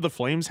him? Remember the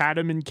Flames had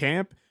him in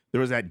camp? There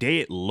was that day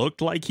it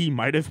looked like he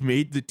might have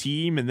made the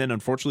team, and then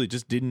unfortunately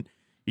just didn't.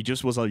 He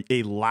just was a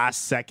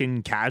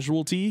last-second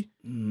casualty.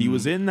 He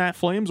was in that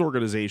Flames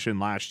organization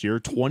last year,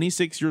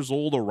 26 years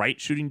old, a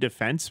right-shooting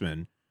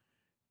defenseman.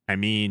 I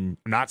mean,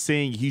 I'm not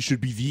saying he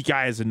should be the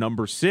guy as a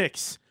number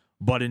 6,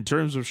 but in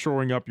terms of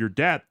shoring up your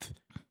depth,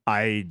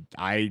 I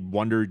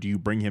wonder, do you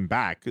bring him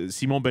back?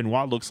 Simon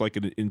Benoit looks like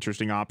an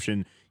interesting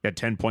option. He had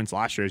 10 points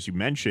last year, as you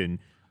mentioned.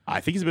 I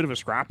think he's a bit of a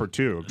scrapper,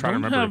 too. I'm trying to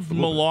remember. Have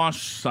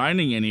Meloche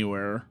signing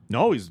anywhere.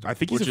 No, I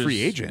think he's a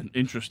free agent.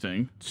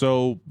 Interesting.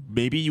 So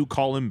maybe you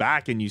call him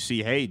back and you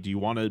see, hey, do you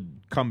want to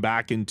come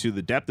back into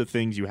the depth of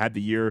things? You had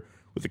the year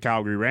with the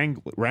Calgary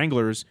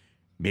Wranglers.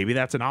 Maybe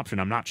that's an option.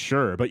 I'm not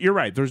sure. But you're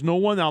right. There's no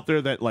one out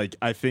there that, like,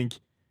 I think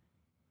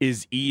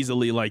is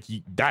easily like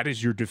that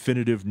is your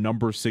definitive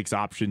number 6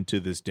 option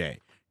to this day.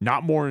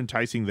 Not more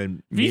enticing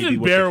than if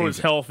Ethan Bear was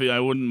healthy,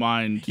 I wouldn't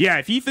mind. Yeah,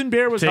 if Ethan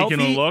Bear was taking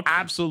healthy, a look,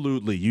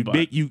 absolutely.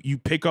 You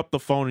pick up the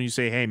phone and you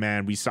say, "Hey,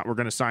 man, we're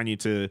going to sign you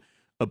to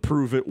a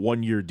prove-it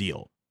 1-year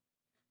deal,"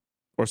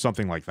 or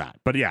something like that.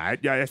 But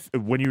yeah,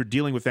 when you're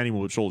dealing with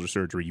anyone with shoulder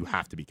surgery, you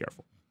have to be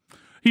careful.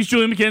 He's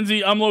Julian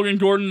McKenzie. I'm Logan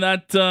Gordon.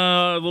 That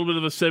a little bit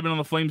of a segment on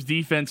the Flames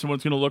defense and what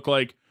it's going to look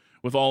like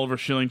with Oliver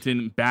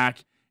Kylington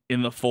back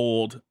in the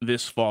fold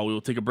this fall. We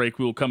will take a break.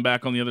 We will come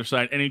back on the other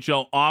side.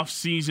 NHL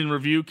off-season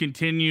review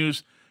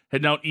continues.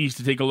 Heading out east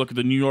to take a look at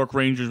the New York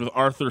Rangers with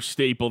Arthur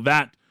Staple.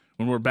 That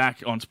when we're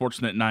back on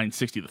Sportsnet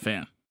 960 The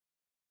Fan.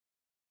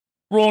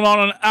 Rolling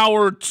on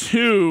hour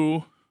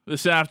 2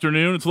 this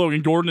afternoon. It's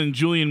Logan Gordon and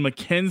Julian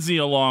McKenzie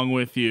along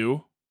with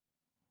you.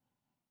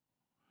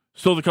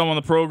 Still to come on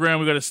the program,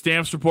 we got a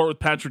Stamps report with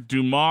Patrick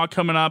Dumas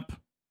coming up.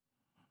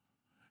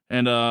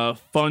 And a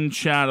fun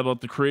chat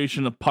about the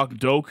creation of Puck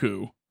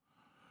Doku.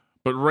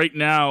 But right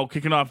now,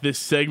 kicking off this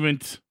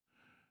segment,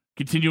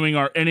 continuing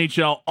our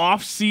NHL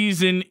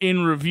offseason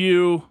in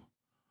review,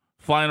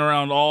 flying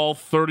around all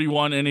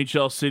 31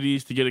 NHL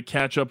cities to get a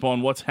catch-up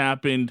on what's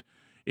happened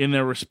in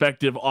their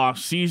respective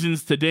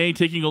off-seasons. Today,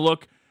 taking a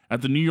look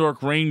at the New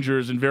York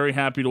Rangers, and very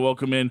happy to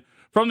welcome in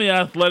from The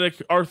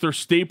Athletic, Arthur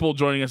Staple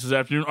joining us this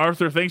afternoon.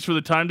 Arthur, thanks for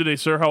the time today,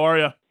 sir. How are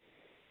you?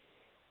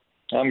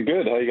 I'm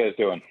good. How you guys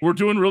doing? We're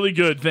doing really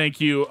good,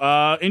 thank you.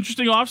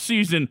 Interesting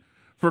off-season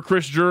for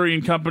Chris Drury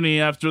and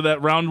company after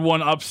that round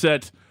one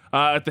upset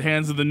at the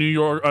hands of the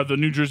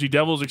New Jersey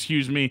Devils.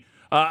 Excuse me.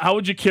 How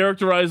would you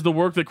characterize the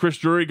work that Chris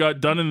Drury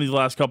got done in these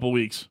last couple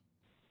weeks?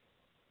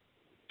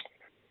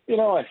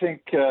 I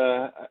think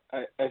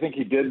I think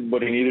he did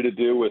what he needed to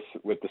do with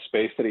the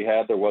space that he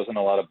had. There wasn't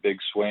a lot of big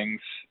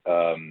swings.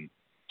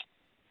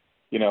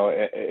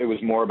 It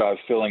was more about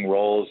filling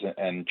roles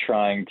and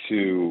trying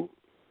to,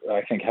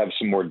 I think, have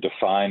some more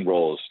defined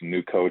roles.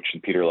 New coach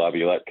and Peter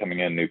Laviolette coming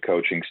in, new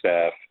coaching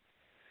staff.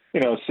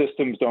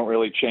 Systems don't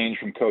really change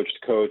from coach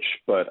to coach,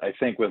 but I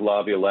think with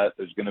Laviolette,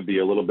 there's going to be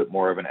a little bit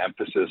more of an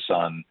emphasis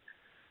on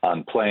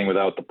playing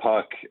without the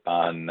puck,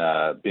 on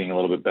being a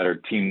little bit better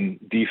team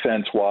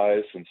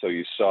defense-wise, and so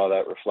you saw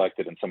that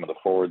reflected in some of the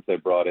forwards they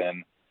brought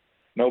in.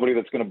 Nobody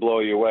that's going to blow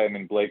you away. I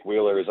mean, Blake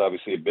Wheeler is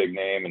obviously a big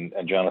name,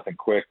 and Jonathan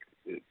Quick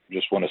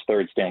just won his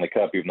third Stanley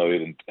Cup, even though he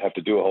didn't have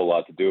to do a whole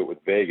lot to do it with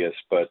Vegas.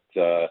 But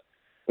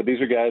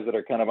these are guys that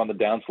are kind of on the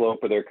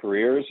downslope of their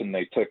careers, and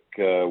they took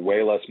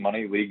way less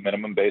money, league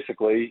minimum,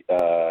 basically.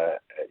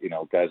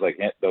 Guys like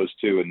those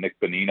two and Nick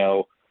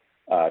Bonino,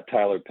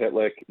 Tyler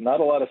Pitlick.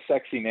 Not a lot of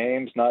sexy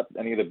names, not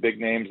any of the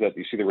big names that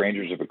you see the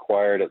Rangers have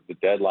acquired at the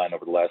deadline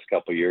over the last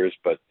couple of years.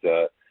 But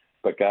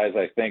guys,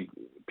 I think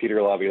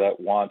Peter Laviolette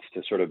wants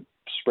to sort of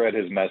spread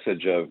his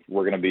message of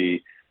we're going to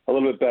be a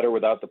little bit better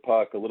without the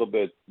puck, a little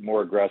bit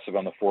more aggressive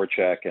on the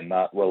forecheck, and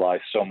not rely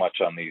so much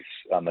on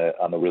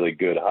the really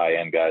good high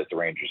end guys the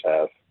Rangers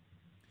have.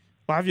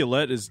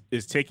 Laviolette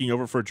is taking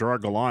over for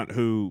Gerard Gallant,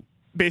 who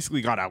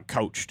basically got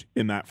out-coached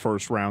in that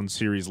first round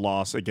series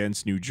loss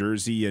against New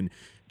Jersey, and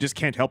just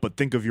can't help but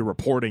think of your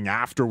reporting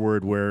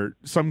afterward where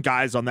some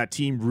guys on that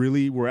team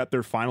really were at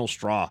their final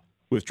straw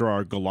with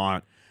Gerard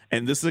Gallant.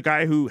 And this is a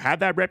guy who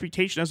had that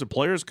reputation as a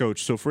player's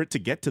coach, so for it to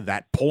get to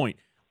that point,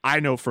 I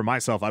know for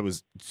myself, I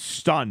was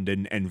stunned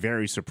and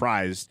very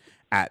surprised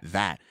at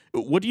that.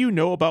 What do you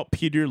know about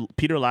Peter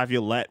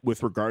Laviolette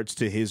with regards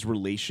to his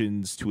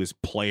relations to his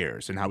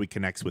players and how he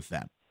connects with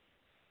them?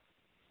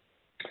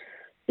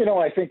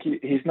 I think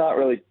he's not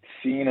really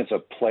seen as a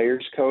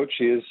player's coach.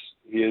 He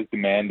is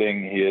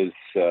demanding. He is,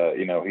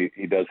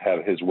 he does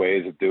have his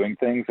ways of doing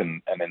things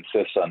and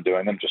insists on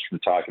doing them, just from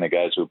talking to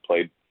guys who have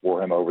played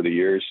for him over the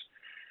years.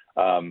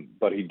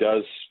 But he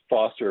does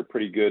foster a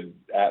pretty good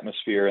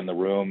atmosphere in the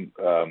room.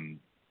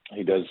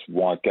 He does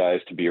want guys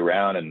to be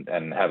around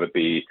and have it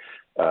be,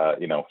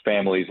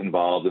 families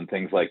involved and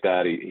things like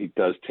that. He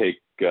does take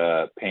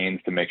pains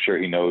to make sure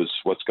he knows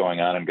what's going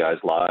on in guys'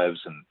 lives.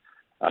 And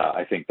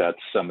I think that's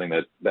something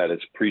that is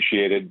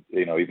appreciated,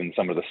 even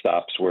some of the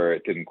stops where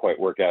it didn't quite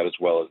work out as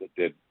well as it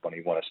did when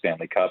he won a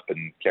Stanley Cup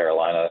in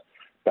Carolina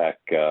back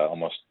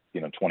almost,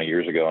 20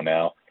 years ago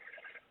now.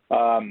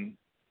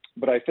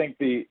 But I think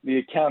the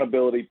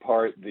accountability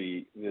part,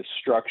 the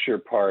structure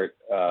part,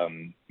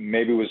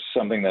 maybe was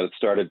something that had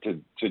started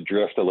to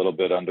drift a little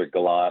bit under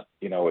Gallant.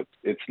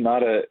 It's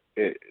not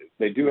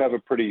they do have a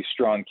pretty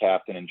strong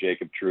captain in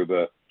Jacob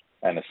Trouba,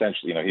 and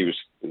essentially, he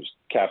was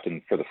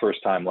captain for the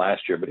first time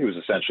last year, but he was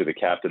essentially the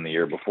captain the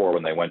year before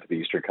when they went to the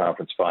Eastern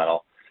Conference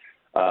Final.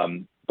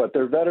 But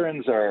their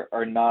veterans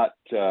are not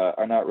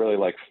really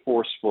like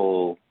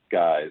forceful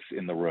guys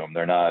in the room.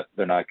 They're not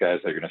guys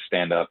that are going to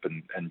stand up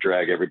and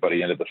drag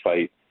everybody into the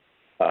fight.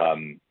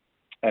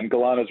 And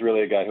Gallant is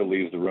really a guy who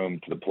leaves the room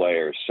to the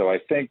players. So I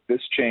think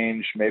this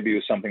change maybe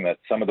was something that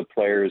some of the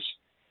players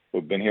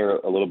who've been here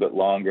a little bit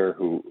longer,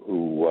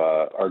 who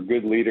are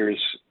good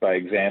leaders by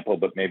example,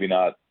 but maybe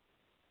not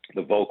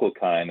the vocal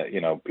kind.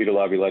 Peter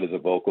Laviolette is a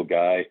vocal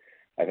guy.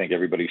 I think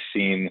everybody's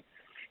seen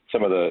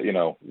some of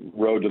the,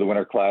 Road to the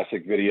Winter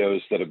Classic videos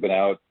that have been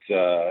out,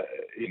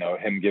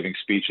 him giving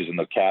speeches in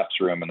the Caps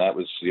room. And that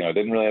was,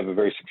 didn't really have a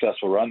very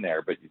successful run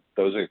there, but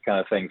those are kind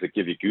of things that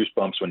give you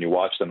goosebumps when you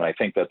watch them. And I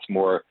think that's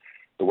more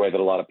the way that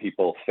a lot of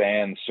people,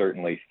 fans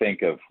certainly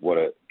think of what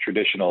a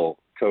traditional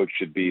coach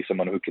should be,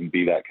 someone who can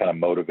be that kind of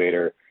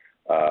motivator,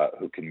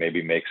 who can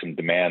maybe make some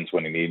demands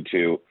when he need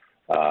to.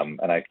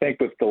 And I think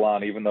with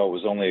Gallant, even though it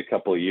was only a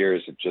couple of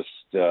years, it just,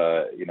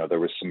 there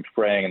was some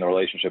fraying in the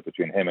relationship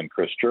between him and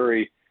Chris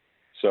Drury.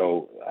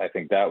 So I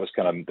think that was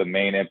kind of the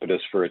main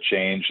impetus for a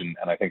change. And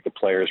I think the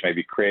players may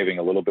be craving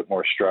a little bit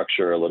more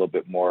structure, a little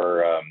bit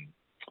more,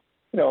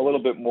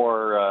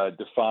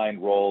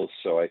 defined roles.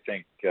 So I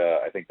think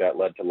that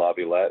led to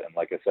Laviolette. And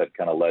like I said,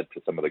 kind of led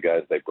to some of the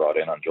guys they brought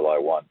in on July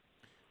 1.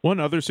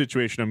 One other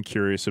situation I'm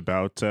curious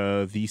about,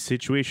 the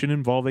situation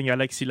involving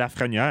Alexis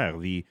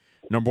Lafrenière, the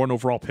number 1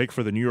 overall pick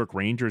for the New York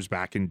Rangers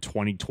back in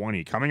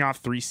 2020, coming off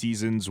 3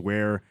 seasons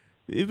where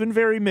they've been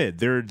very mid.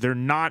 They're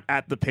not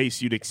at the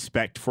pace you'd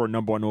expect for a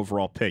number 1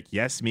 overall pick.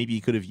 Yes, maybe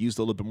he could have used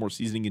a little bit more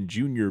seasoning in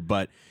junior,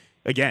 but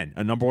again,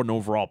 a number 1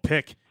 overall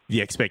pick,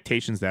 the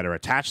expectations that are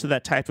attached to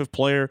that type of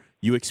player,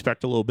 you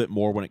expect a little bit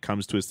more when it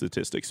comes to his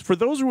statistics. For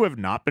those who have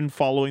not been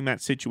following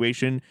that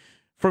situation,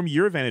 from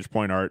your vantage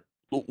point, Art,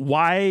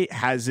 why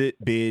has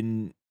it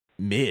been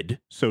mid,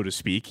 so to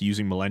speak,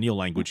 using millennial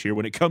language here,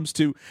 when it comes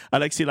to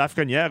Alexis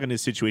Lafrenière and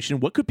his situation?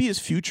 What could be his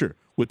future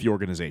with the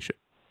organization?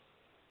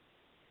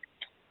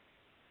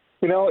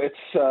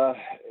 It's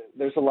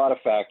there's a lot of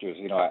factors.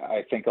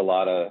 I think a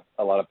lot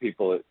of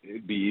people,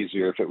 it'd be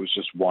easier if it was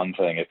just one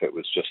thing, if it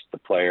was just the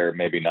player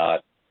maybe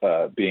not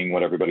being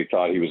what everybody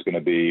thought he was going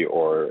to be,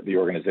 or the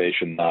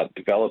organization not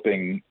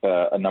developing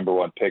a number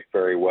one pick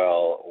very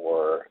well,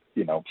 or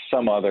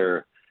some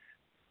other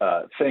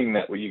thing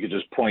that you could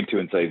just point to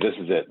and say, this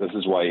is it. This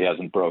is why he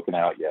hasn't broken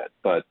out yet.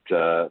 But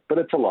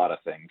it's a lot of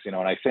things, and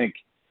I think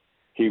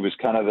he was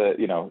kind of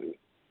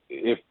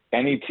if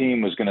any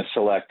team was going to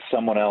select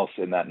someone else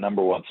in that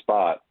number one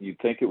spot, you'd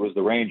think it was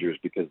the Rangers,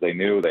 because they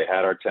knew they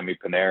had Artemi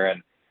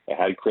Panarin, they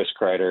had Chris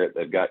Kreider,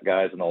 they've got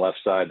guys on the left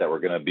side that were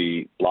going to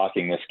be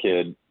blocking this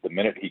kid the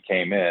minute he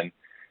came in.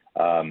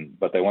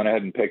 But they went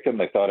ahead and picked him.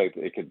 They thought it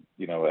could,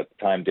 at the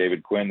time,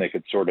 David Quinn, they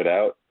could sort it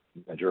out.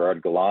 And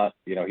Gerard Gallant,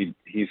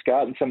 he's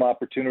gotten some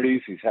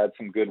opportunities. He's had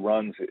some good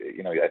runs.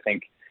 I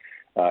think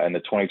in the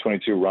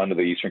 2022 run to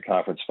the Eastern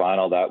Conference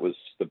Final, that was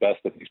the best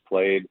that he's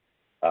played.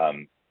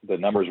 The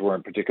numbers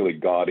weren't particularly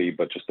gaudy,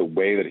 but just the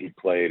way that he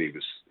played,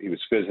 he was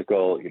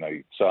physical.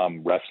 You saw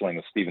him wrestling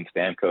with Steven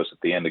Stamkos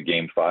at the end of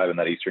Game 5 in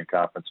that Eastern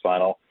Conference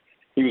Final.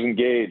 He was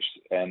engaged,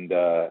 and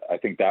I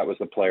think that was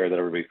the player that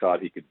everybody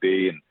thought he could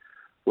be. And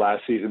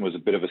last season was a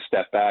bit of a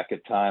step back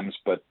at times,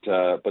 but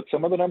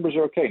some of the numbers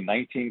are okay.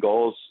 19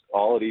 goals,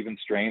 all at even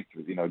strength.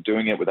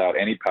 Doing it without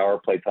any power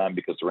play time,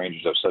 because the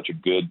Rangers have such a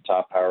good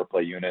top power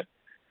play unit.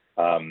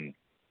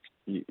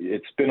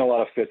 It's been a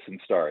lot of fits and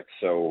starts.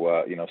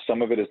 So,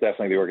 some of it is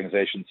definitely the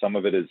organization. Some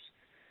of it is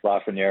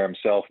Lafreniere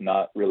himself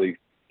not really,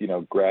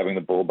 grabbing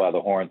the bull by the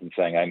horns and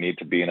saying, I need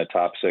to be in a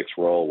top six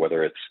role,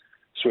 whether it's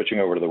switching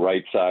over to the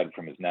right side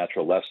from his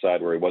natural left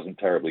side where he wasn't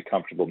terribly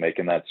comfortable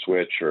making that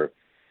switch, or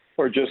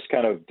just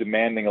kind of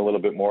demanding a little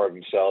bit more of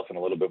himself and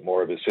a little bit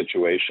more of his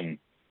situation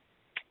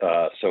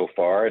so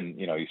far. And,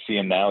 you see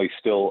him now, he's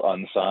still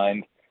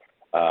unsigned.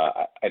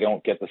 I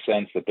don't get the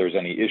sense that there's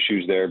any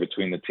issues there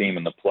between the team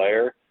and the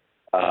player.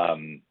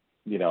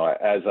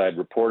 As I'd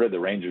reported, the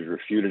Rangers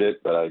refuted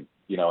it, but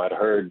I'd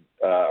heard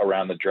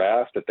around the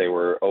draft that they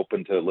were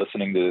open to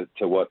listening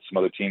to what some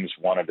other teams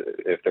wanted,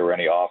 if there were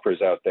any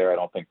offers out there. I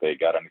don't think they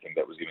got anything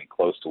that was even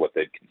close to what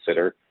they'd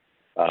consider.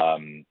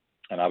 And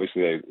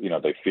obviously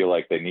they feel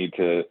like they need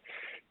to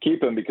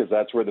keep him because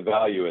that's where the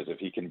value is. If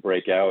he can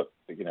break out,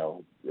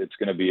 it's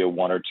going to be a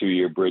 1 or 2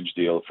 year bridge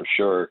deal for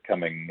sure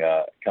coming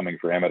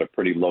for him at a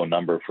pretty low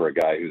number for a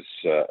guy who's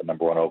a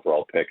number one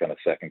overall pick on a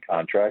second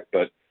contract.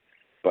 But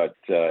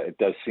it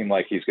does seem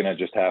like he's going to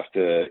just have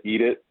to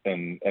eat it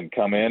and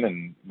come in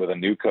and with a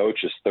new coach,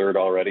 his third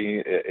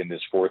already in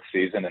his fourth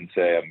season, and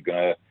say, I'm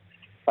going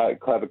to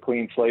have a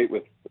clean slate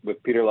with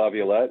Peter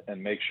Laviolette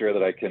and make sure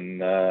that I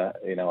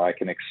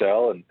can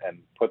excel and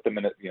put them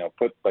in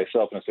put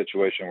myself in a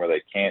situation where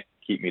they can't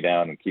keep me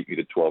down and keep me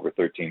to 12 or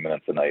 13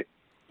 minutes a night.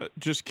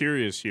 Just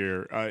curious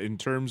here, in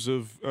terms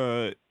of,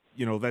 that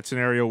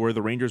scenario where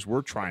the Rangers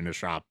were trying to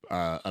shop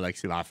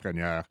Alexis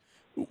Lafreniere,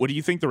 what do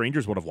you think the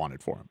Rangers would have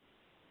wanted for him?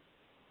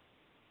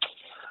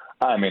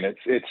 I mean,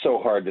 it's so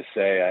hard to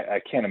say. I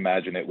can't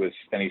imagine it was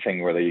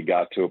anything where they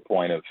got to a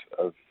point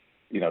of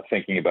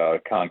thinking about a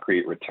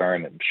concrete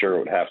return. I'm sure it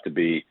would have to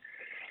be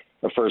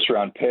a first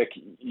round pick.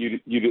 You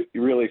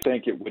really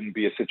think it wouldn't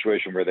be a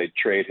situation where they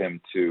trade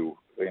him to,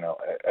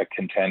 a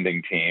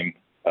contending team.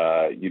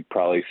 You'd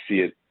probably see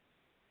it,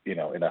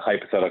 in a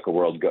hypothetical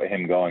world,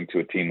 him going to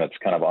a team that's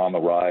kind of on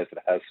the rise,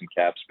 that has some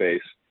cap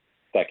space,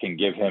 that can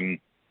give him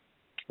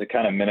the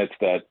kind of minutes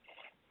that,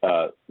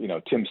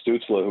 Tim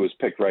Stützle, who was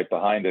picked right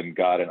behind him,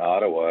 got in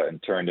Ottawa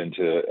and turned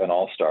into an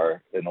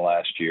all-star in the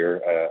last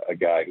year, a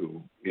guy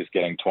who is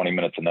getting 20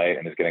 minutes a night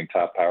and is getting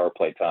top power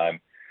play time,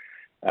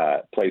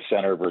 plays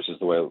center versus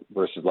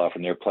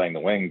Lafreniere playing the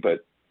wing.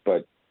 But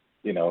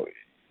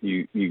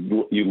you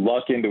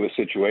luck into a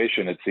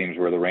situation, it seems,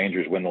 where the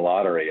Rangers win the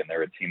lottery and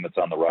they're a team that's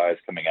on the rise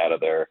coming out of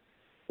their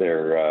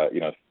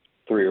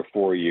 3 or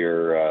 4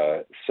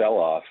 year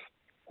sell-off.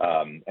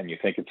 And you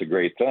think it's a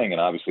great thing, and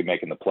obviously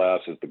making the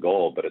playoffs is the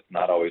goal, but it's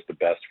not always the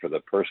best for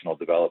the personal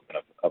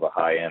development of a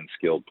high-end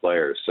skilled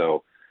player.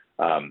 So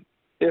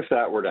if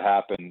that were to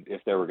happen,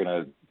 if they were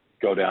going to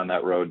go down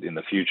that road in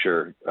the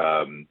future,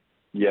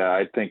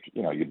 I think,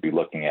 you'd be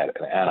looking at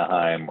an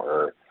Anaheim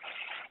or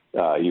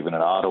even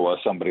in Ottawa,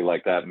 somebody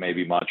like that,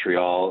 maybe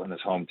Montreal in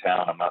his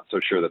hometown. I'm not so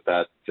sure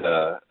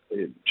that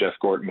Jeff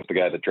Gorton was the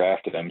guy that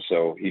drafted him,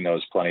 so he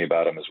knows plenty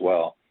about him as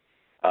well.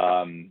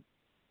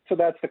 So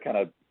that's the kind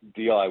of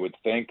deal I would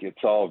think.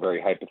 It's all very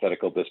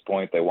hypothetical at this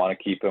point. They want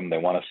to keep him. They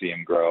want to see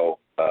him grow.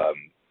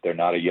 They're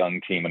not a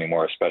young team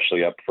anymore,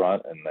 especially up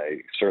front, and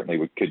they certainly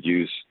could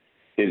use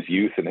his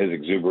youth and his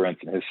exuberance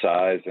and his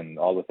size and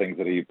all the things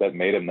that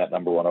made him that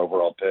number one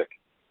overall pick.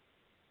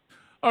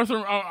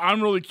 Arthur,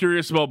 I'm really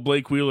curious about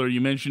Blake Wheeler.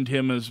 You mentioned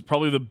him as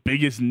probably the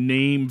biggest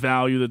name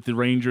value that the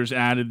Rangers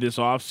added this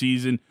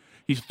offseason.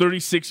 He's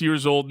 36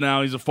 years old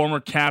now. He's a former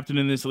captain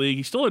in this league.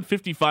 He still had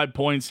 55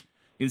 points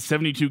in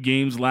 72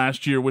 games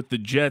last year with the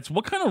Jets.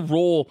 What kind of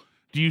role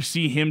do you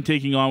see him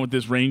taking on with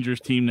this Rangers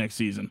team next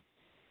season?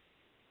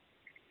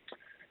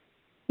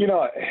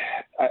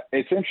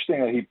 It's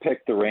interesting that he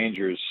picked the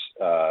Rangers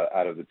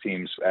out of the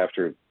teams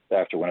after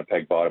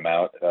Winnipeg bought him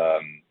out.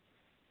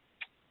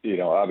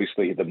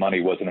 obviously the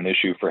money wasn't an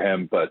issue for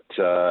him, but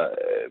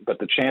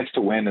the chance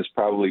to win is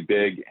probably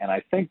big. And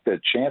I think the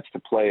chance to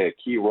play a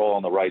key role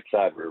on the right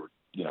side, we were,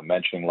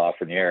 mentioning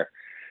Lafreniere.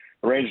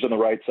 The Rangers on the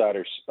right side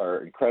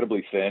are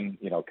incredibly thin.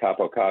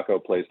 Capo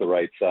Caco plays the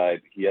right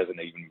side. He hasn't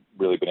even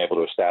really been able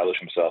to establish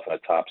himself in a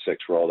top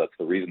six role. That's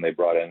the reason they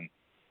brought in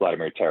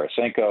Vladimir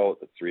Tarasenko.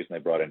 That's the reason they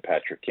brought in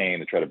Patrick Kane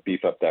to try to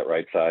beef up that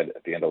right side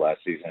at the end of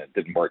last season. It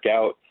didn't work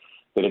out.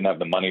 They didn't have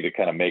the money to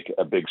kind of make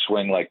a big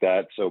swing like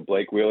that. So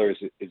Blake Wheeler is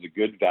a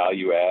good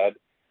value add.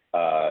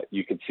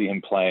 You could see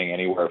him playing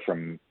anywhere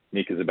from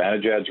Mika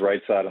Zibanejad's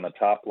right side on the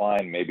top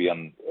line, maybe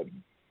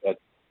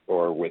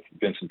or with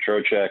Vincent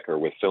Trocheck or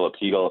with Philip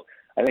Hedl.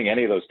 I think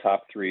any of those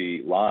top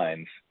three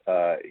lines,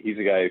 he's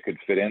a guy who could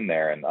fit in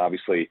there. And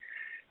obviously,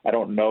 I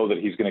don't know that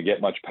he's going to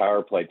get much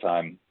power play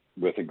time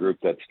with a group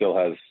that still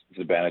has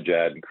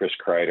Zibanejad and Chris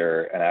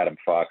Kreider and Adam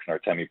Fox and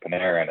Artemi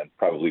Panarin and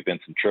probably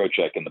Vincent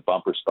Trocheck in the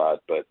bumper spot.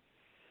 But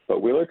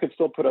Wheeler could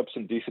still put up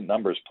some decent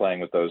numbers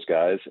playing with those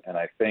guys. And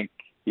I think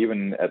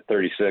even at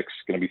 36,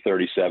 going to be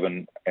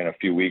 37 in a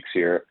few weeks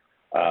here,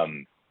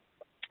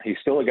 he's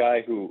still a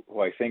guy who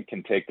I think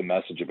can take the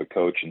message of a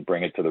coach and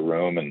bring it to the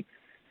room.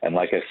 And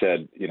like I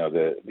said,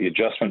 the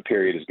adjustment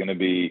period is going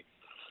to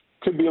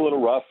could be a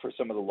little rough for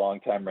some of the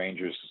longtime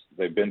Rangers.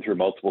 They've been through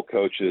multiple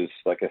coaches.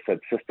 Like I said,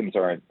 systems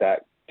aren't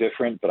that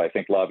different, but I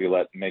think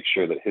Laviolette makes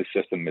sure that his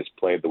system is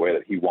played the way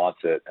that he wants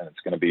it, and it's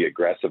going to be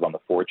aggressive on the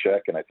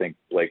forecheck. And I think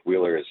Blake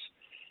Wheeler has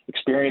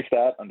experienced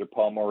that under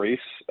Paul Maurice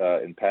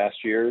in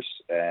past years.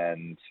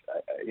 And,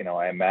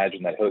 I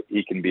imagine that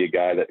he can be a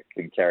guy that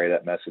can carry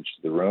that message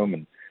to the room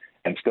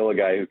and still a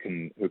guy who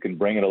can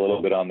bring it a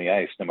little bit on the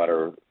ice, no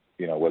matter,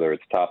 whether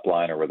it's top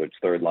line or whether it's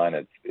third line.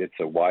 It's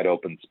a wide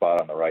open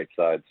spot on the right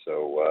side.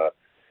 So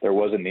there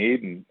was a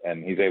need,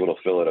 and he's able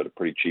to fill it at a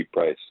pretty cheap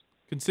price.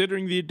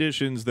 Considering the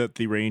additions that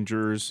the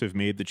Rangers have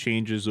made, the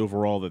changes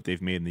overall that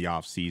they've made in the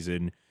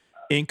offseason,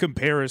 in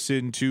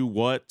comparison to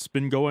what's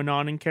been going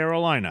on in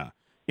Carolina,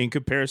 in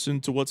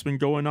comparison to what's been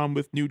going on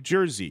with New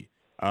Jersey,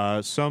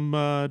 some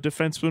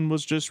defenseman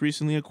was just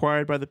recently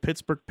acquired by the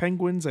Pittsburgh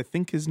Penguins. I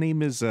think his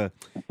name is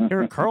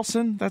Erik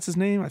Karlsson. That's his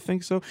name. I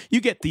think so.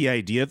 You get the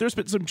idea. There's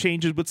been some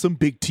changes with some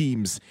big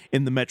teams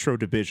in the Metro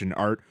Division.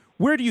 Art,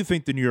 where do you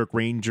think the New York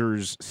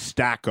Rangers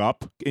stack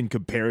up in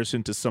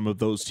comparison to some of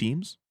those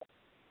teams?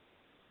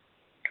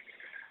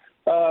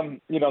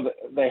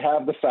 They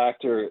have the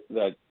factor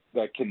that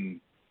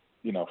can,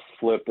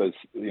 flip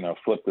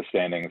the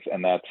standings,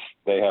 and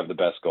they have the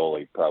best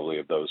goalie probably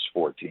of those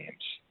four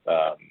teams.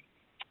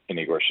 In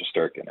Igor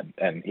Shesterkin,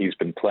 and he's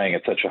been playing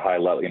at such a high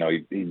level.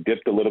 He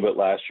dipped a little bit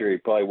last year. He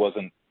probably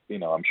wasn't,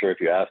 I'm sure if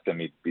you asked him,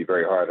 he'd be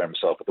very hard on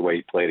himself with the way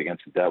he played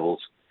against the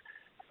Devils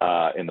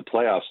in the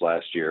playoffs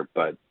last year.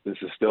 But this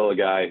is still a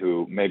guy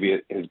who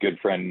maybe his good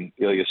friend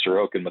Ilya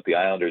Sorokin with the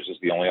Islanders is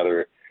the only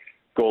other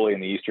goalie in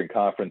the Eastern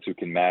Conference who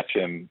can match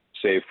him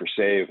save for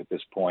save at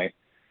this point.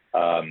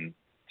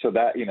 So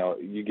that,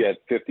 you get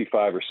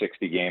 55 or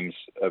 60 games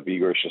of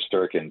Igor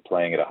Shesterkin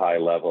playing at a high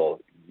level,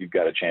 you've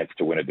got a chance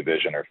to win a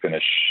division or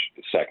finish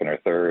second or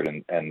third,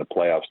 and the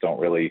playoffs don't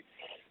really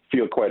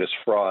feel quite as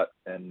fraught.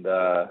 And,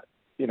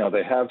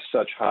 they have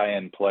such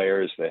high-end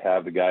players. They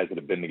have the guys that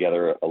have been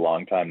together a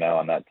long time now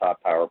on that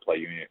top power play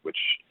unit,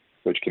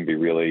 which can be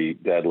really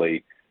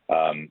deadly.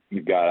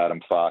 You've got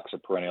Adam Fox, a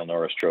perennial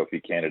Norris Trophy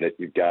candidate.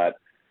 You've got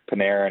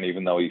Panarin,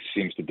 even though he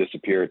seems to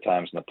disappear at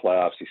times in the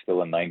playoffs, he's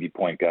still a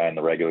 90-point guy in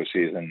the regular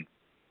season.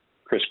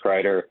 Chris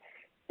Kreider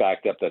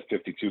backed up that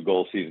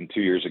 52-goal season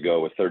 2 years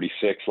ago with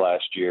 36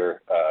 last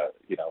year.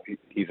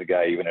 He's a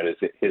guy, even at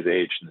his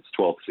age, in his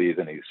 12th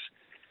season,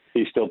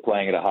 he's still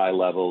playing at a high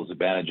level.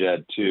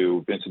 Zibanejad,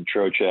 too. Vincent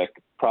Trocheck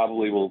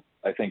probably will,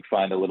 I think,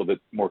 find a little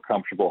bit more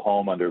comfortable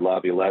home under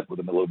Laviolette with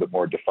a little bit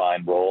more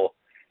defined role.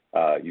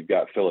 You've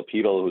got Philip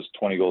Hedl, who's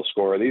a 20-goal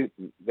scorer.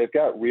 They've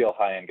got real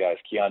high-end guys.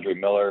 Keandre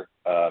Miller,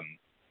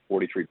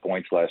 43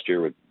 points last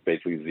year with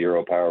basically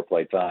zero power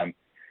play time.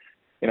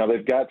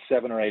 They've got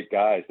 7 or 8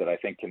 guys that I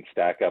think can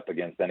stack up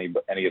against any of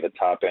the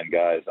top-end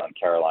guys on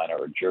Carolina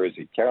or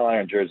Jersey.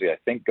 Carolina and Jersey, I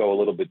think, go a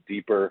little bit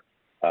deeper.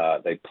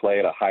 They play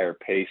at a higher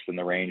pace than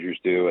the Rangers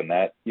do, and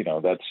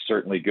that's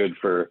certainly good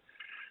for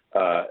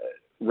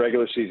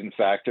regular season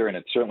factor, and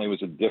it certainly was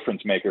a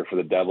difference maker for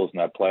the Devils in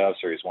that playoff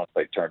series once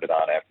they turned it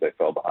on after they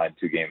fell behind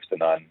 2-0.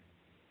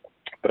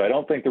 But I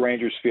don't think the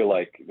Rangers feel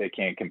like they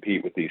can't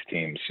compete with these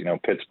teams.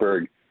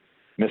 Pittsburgh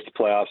missed the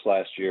playoffs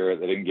last year.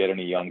 They didn't get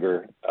any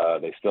younger.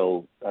 They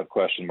still have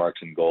question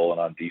marks in goal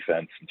and on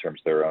defense in terms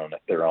of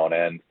their own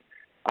end.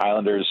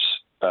 Islanders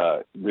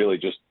really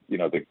just,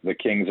 the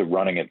Kings are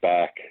running it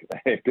back.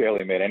 They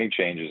barely made any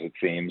changes, it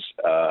seems,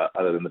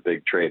 other than the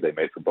big trade they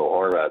made for Bo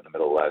Horvat in the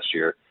middle of last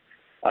year.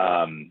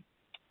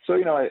 So,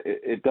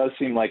 it does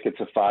seem like it's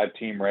a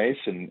 5-team race.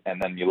 And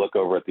then you look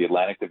over at the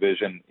Atlantic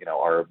Division,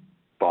 are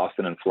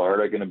Boston and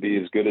Florida going to be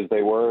as good as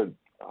they were?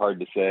 Hard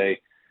to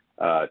say.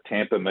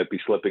 Tampa might be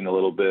slipping a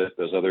little bit.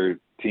 Those other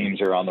teams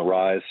are on the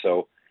rise.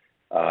 So,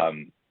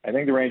 I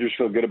think the Rangers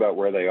feel good about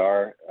where they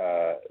are.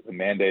 The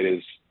mandate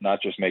is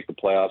not just make the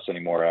playoffs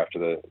anymore after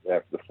the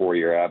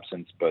 4-year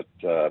absence, but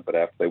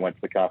after they went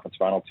to the conference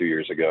final 2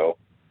 years ago,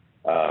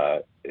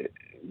 I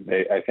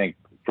think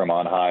from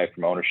on high,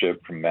 from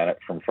ownership, from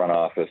front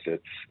office,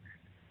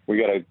 we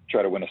got to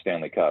try to win a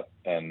Stanley Cup.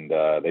 And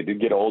they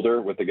did get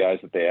older with the guys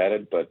that they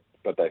added, but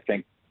I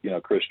think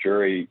Chris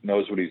Drury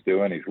knows what he's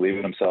doing. He's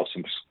leaving himself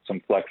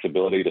some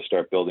flexibility to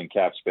start building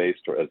cap space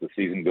as the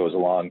season goes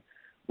along.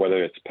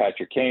 Whether it's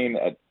Patrick Kane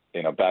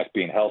back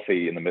being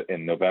healthy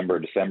in November,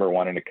 December,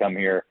 wanting to come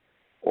here,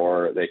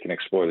 or they can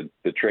explore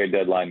the trade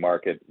deadline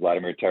market.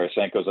 Vladimir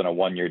Tarasenko's on a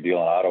 1-year deal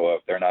in Ottawa.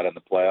 If they're not in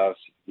the playoffs,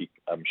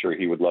 I'm sure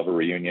he would love a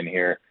reunion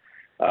here.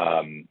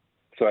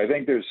 So I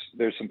think there's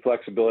some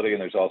flexibility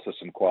and there's also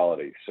some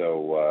quality.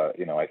 So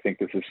I think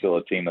this is still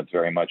a team that's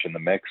very much in the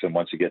mix. And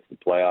once you get to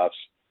the playoffs,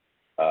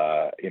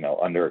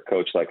 under a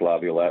coach like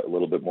Laviolette, a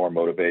little bit more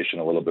motivation,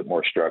 a little bit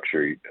more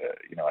structure,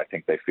 I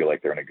think they feel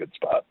like they're in a good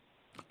spot.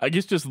 I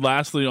guess just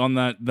lastly on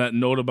that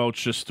note about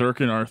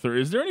Shesterkin, Arthur,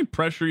 is there any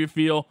pressure you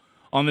feel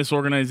on this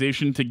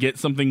organization to get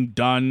something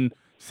done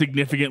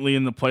significantly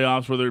in the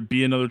playoffs, whether it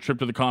be another trip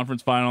to the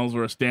conference finals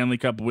or a Stanley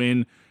Cup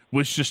win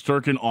with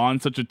Shesterkin on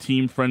such a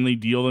team-friendly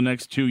deal the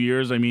next 2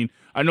 years? I mean,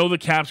 I know the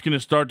cap's going to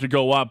start to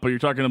go up, but you're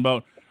talking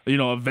about a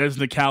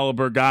Vezina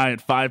caliber guy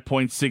at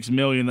 $5.6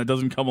 million that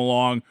doesn't come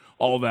along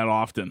all that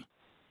often.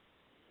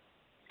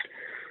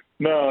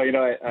 No,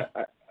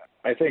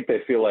 I think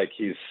they feel like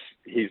he's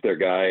their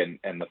guy,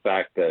 and the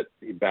fact that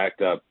he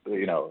backed up,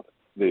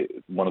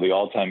 one of the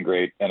all-time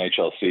great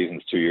NHL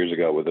seasons 2 years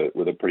ago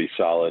with a pretty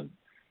solid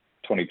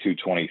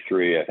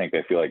 22-23. I think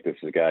they feel like this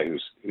is a guy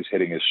who's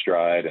hitting his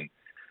stride, and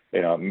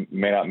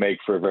may not make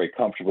for a very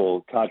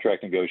comfortable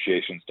contract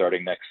negotiation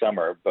starting next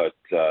summer, but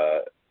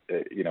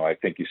I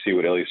think you see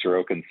what Ilya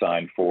Sorokin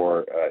signed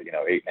for,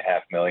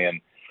 $8.5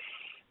 million.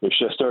 If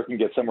Shesterkin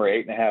gets somewhere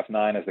 8.5,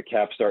 9 as the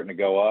cap's starting to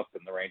go up,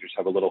 and the Rangers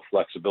have a little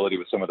flexibility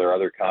with some of their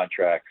other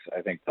contracts,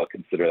 I think they'll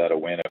consider that a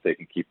win if they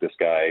can keep this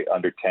guy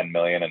under $10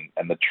 million.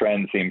 And the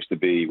trend seems to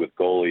be with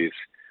goalies,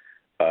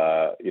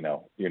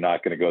 you're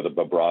not going to go the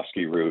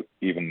Bobrovsky route,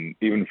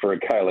 even for a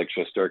guy like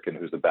Shesterkin,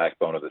 who's the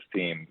backbone of this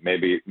team.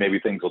 Maybe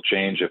things will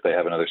change if they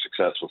have another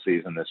successful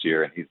season this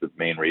year, and he's the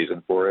main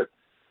reason for it.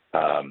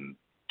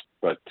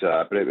 But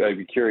I'd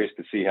be curious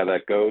to see how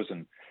that goes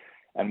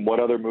and what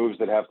other moves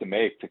they'd have to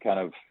make to kind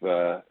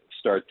of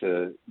start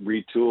to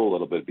retool a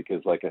little bit,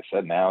 because like I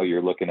said, now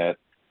you're looking at,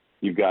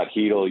 you've got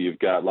Hedel, you've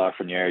got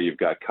Lafreniere, you've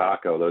got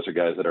Kakko. Those are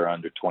guys that are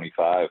under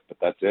 25, but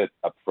that's it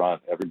up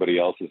front. Everybody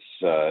else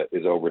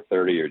is over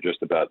 30 or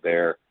just about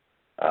there.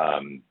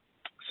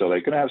 So they're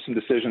going to have some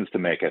decisions to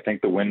make. I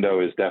think the window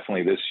is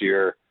definitely this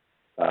year,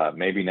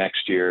 maybe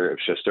next year.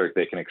 If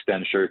they can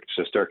extend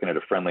Shesterkin at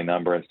a friendly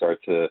number and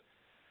start to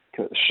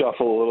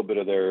shuffle a little bit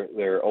of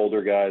their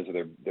older guys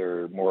or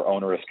their more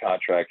onerous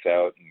contracts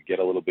out and get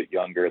a little bit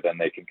younger, then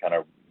they can kind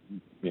of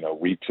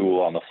retool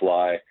on the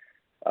fly.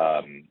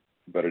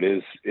 But it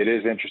is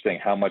interesting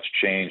how much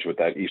change with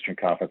that Eastern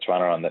Conference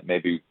final run that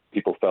maybe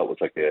people felt was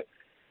like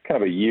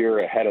kind of a year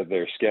ahead of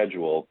their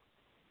schedule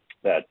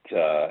that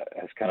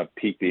has kind of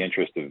piqued the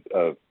interest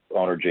of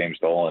owner James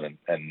Dolan,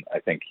 and I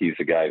think he's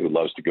a guy who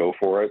loves to go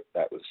for it.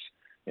 That was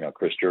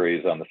Chris Drury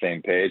is on the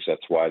same page.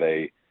 That's why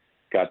they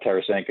got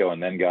Tarasenko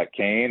and then got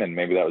Kane, and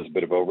maybe that was a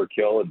bit of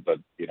overkill. But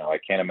I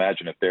can't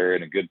imagine if they're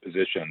in a good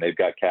position and they've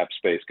got cap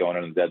space going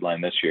into the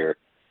deadline this year,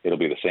 it'll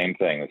be the same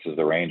thing. This is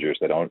the Rangers.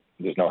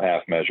 There's no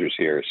half measures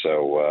here.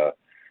 So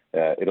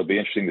it'll be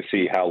interesting to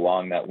see how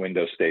long that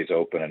window stays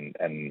open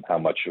and how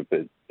much of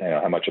it,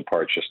 how much a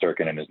part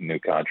Shesterkin and his new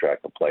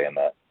contract will play in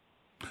that.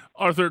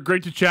 Arthur,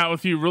 great to chat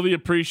with you. Really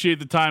appreciate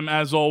the time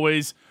as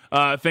always.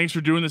 Thanks for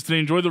doing this today.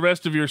 Enjoy the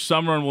rest of your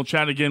summer, and we'll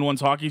chat again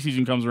once hockey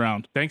season comes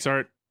around. Thanks,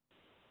 Art.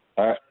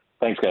 All right.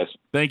 Thanks, guys.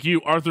 Thank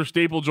you. Arthur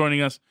Staple joining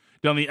us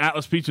down the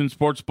Atlas Pizza and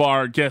Sports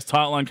Bar guest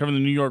hotline, covering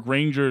the New York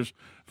Rangers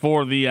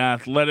for The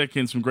Athletic,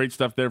 and some great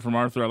stuff there from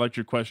Arthur. I liked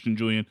your question,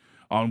 Julian,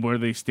 on where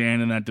they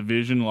stand in that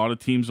division. A lot of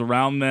teams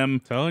around them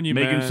telling you,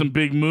 making some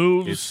big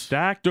moves. It's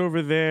stacked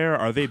over there.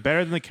 Are they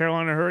better than the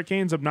Carolina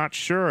Hurricanes? I'm not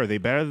sure. Are they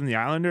better than the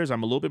Islanders?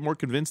 I'm a little bit more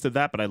convinced of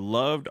that, but I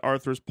loved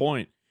Arthur's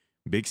point.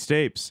 Big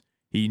Stapes.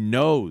 He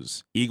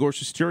knows Igor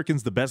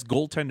Shesterkin's the best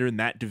goaltender in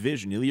that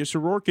division. Ilya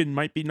Sorokin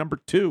might be number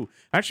 2.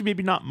 Actually,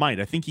 maybe not might.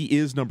 I think he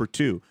is number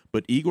 2.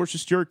 But Igor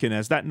Shesterkin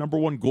as that number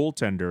 1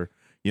 goaltender,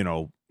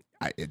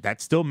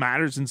 that still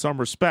matters in some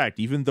respect,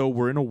 even though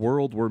we're in a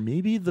world where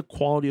maybe the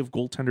quality of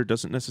goaltender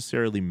doesn't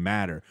necessarily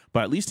matter.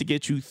 But at least to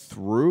get you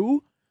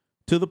through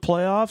to the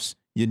playoffs,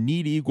 you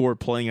need Igor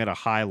playing at a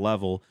high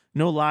level.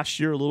 Last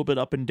year a little bit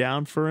up and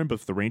down for him, but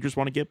if the Rangers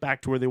want to get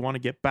back to where they want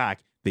to get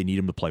back, they need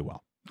him to play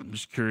well. I'm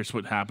just curious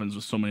what happens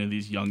with so many of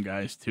these young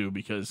guys, too,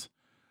 because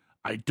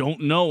I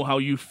don't know how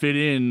you fit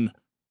in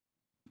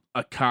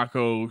a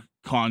Kakko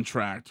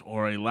contract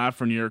or a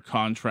Lafreniere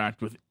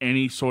contract with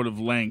any sort of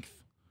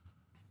length.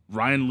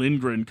 Ryan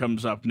Lindgren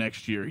comes up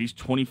next year. He's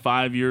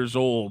 25 years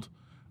old.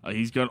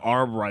 He's got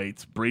arb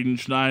rights. Braden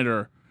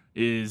Schneider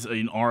is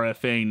an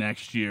RFA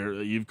next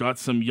year. You've got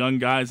some young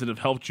guys that have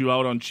helped you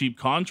out on cheap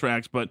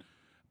contracts, but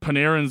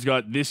Panarin's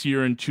got this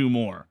year and 2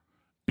 more.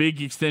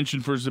 Big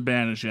extension for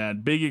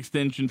Zibanejad. Big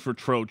extension for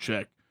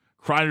Trocheck.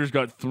 Kreider's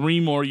got 3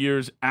 more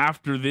years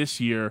after this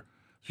year.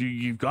 So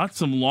you've got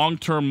some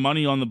long-term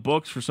money on the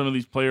books for some of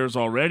these players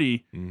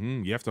already.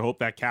 Mm-hmm. You have to hope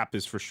that cap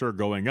is for sure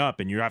going up,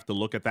 and you have to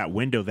look at that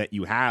window that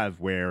you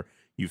have where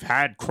you've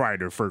had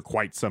Kreider for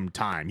quite some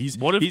time.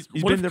 What if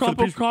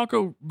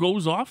Kakko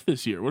goes off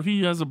this year? What if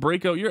he has a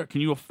breakout year? Can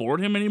you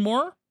afford him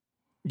anymore?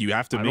 You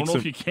have to. I don't know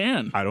if you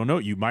can. I don't know.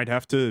 You might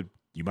have to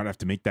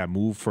make that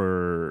move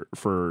for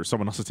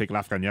someone else to take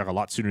Lafrenière a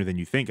lot sooner than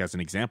you think, as an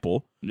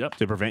example,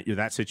 to prevent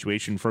that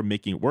situation from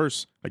making it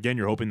worse. Again,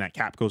 you're hoping that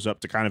cap goes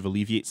up to kind of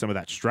alleviate some of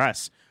that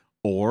stress,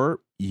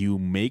 or you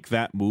make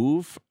that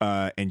move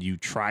and you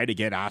try to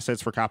get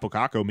assets for Kaapo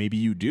Kakko. Maybe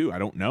you do. I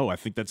don't know. I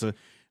think that's a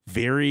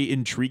very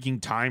intriguing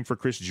time for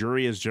Chris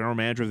Drury as general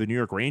manager of the New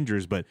York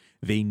Rangers, but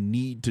they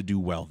need to do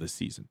well this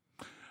season.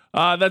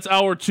 That's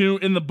hour 2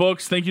 in the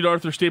books. Thank you to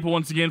Arthur Staple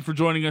once again for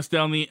joining us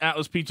down the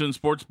Atlas Pizza and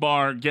Sports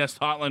Bar guest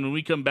hotline. When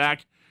we come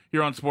back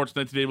here on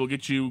Sportsnet today, we'll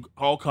get you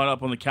all caught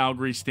up on the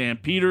Calgary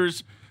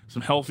Stampeders.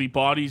 Some healthy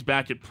bodies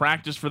back at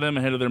practice for them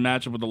ahead of their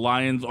matchup with the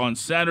Lions on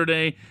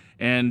Saturday.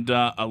 And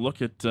a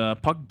look at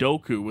Puck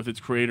Doku with its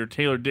creator,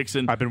 Taylor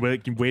Dixon. I've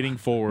been waiting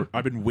for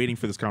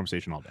this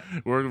conversation all day.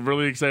 We're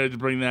really excited to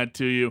bring that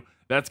to you.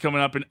 That's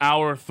coming up in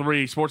hour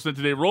 3. Sportsnet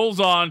Today rolls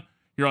on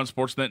here on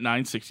Sportsnet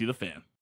 960 The Fan.